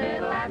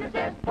 Li'l Abner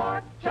says, poor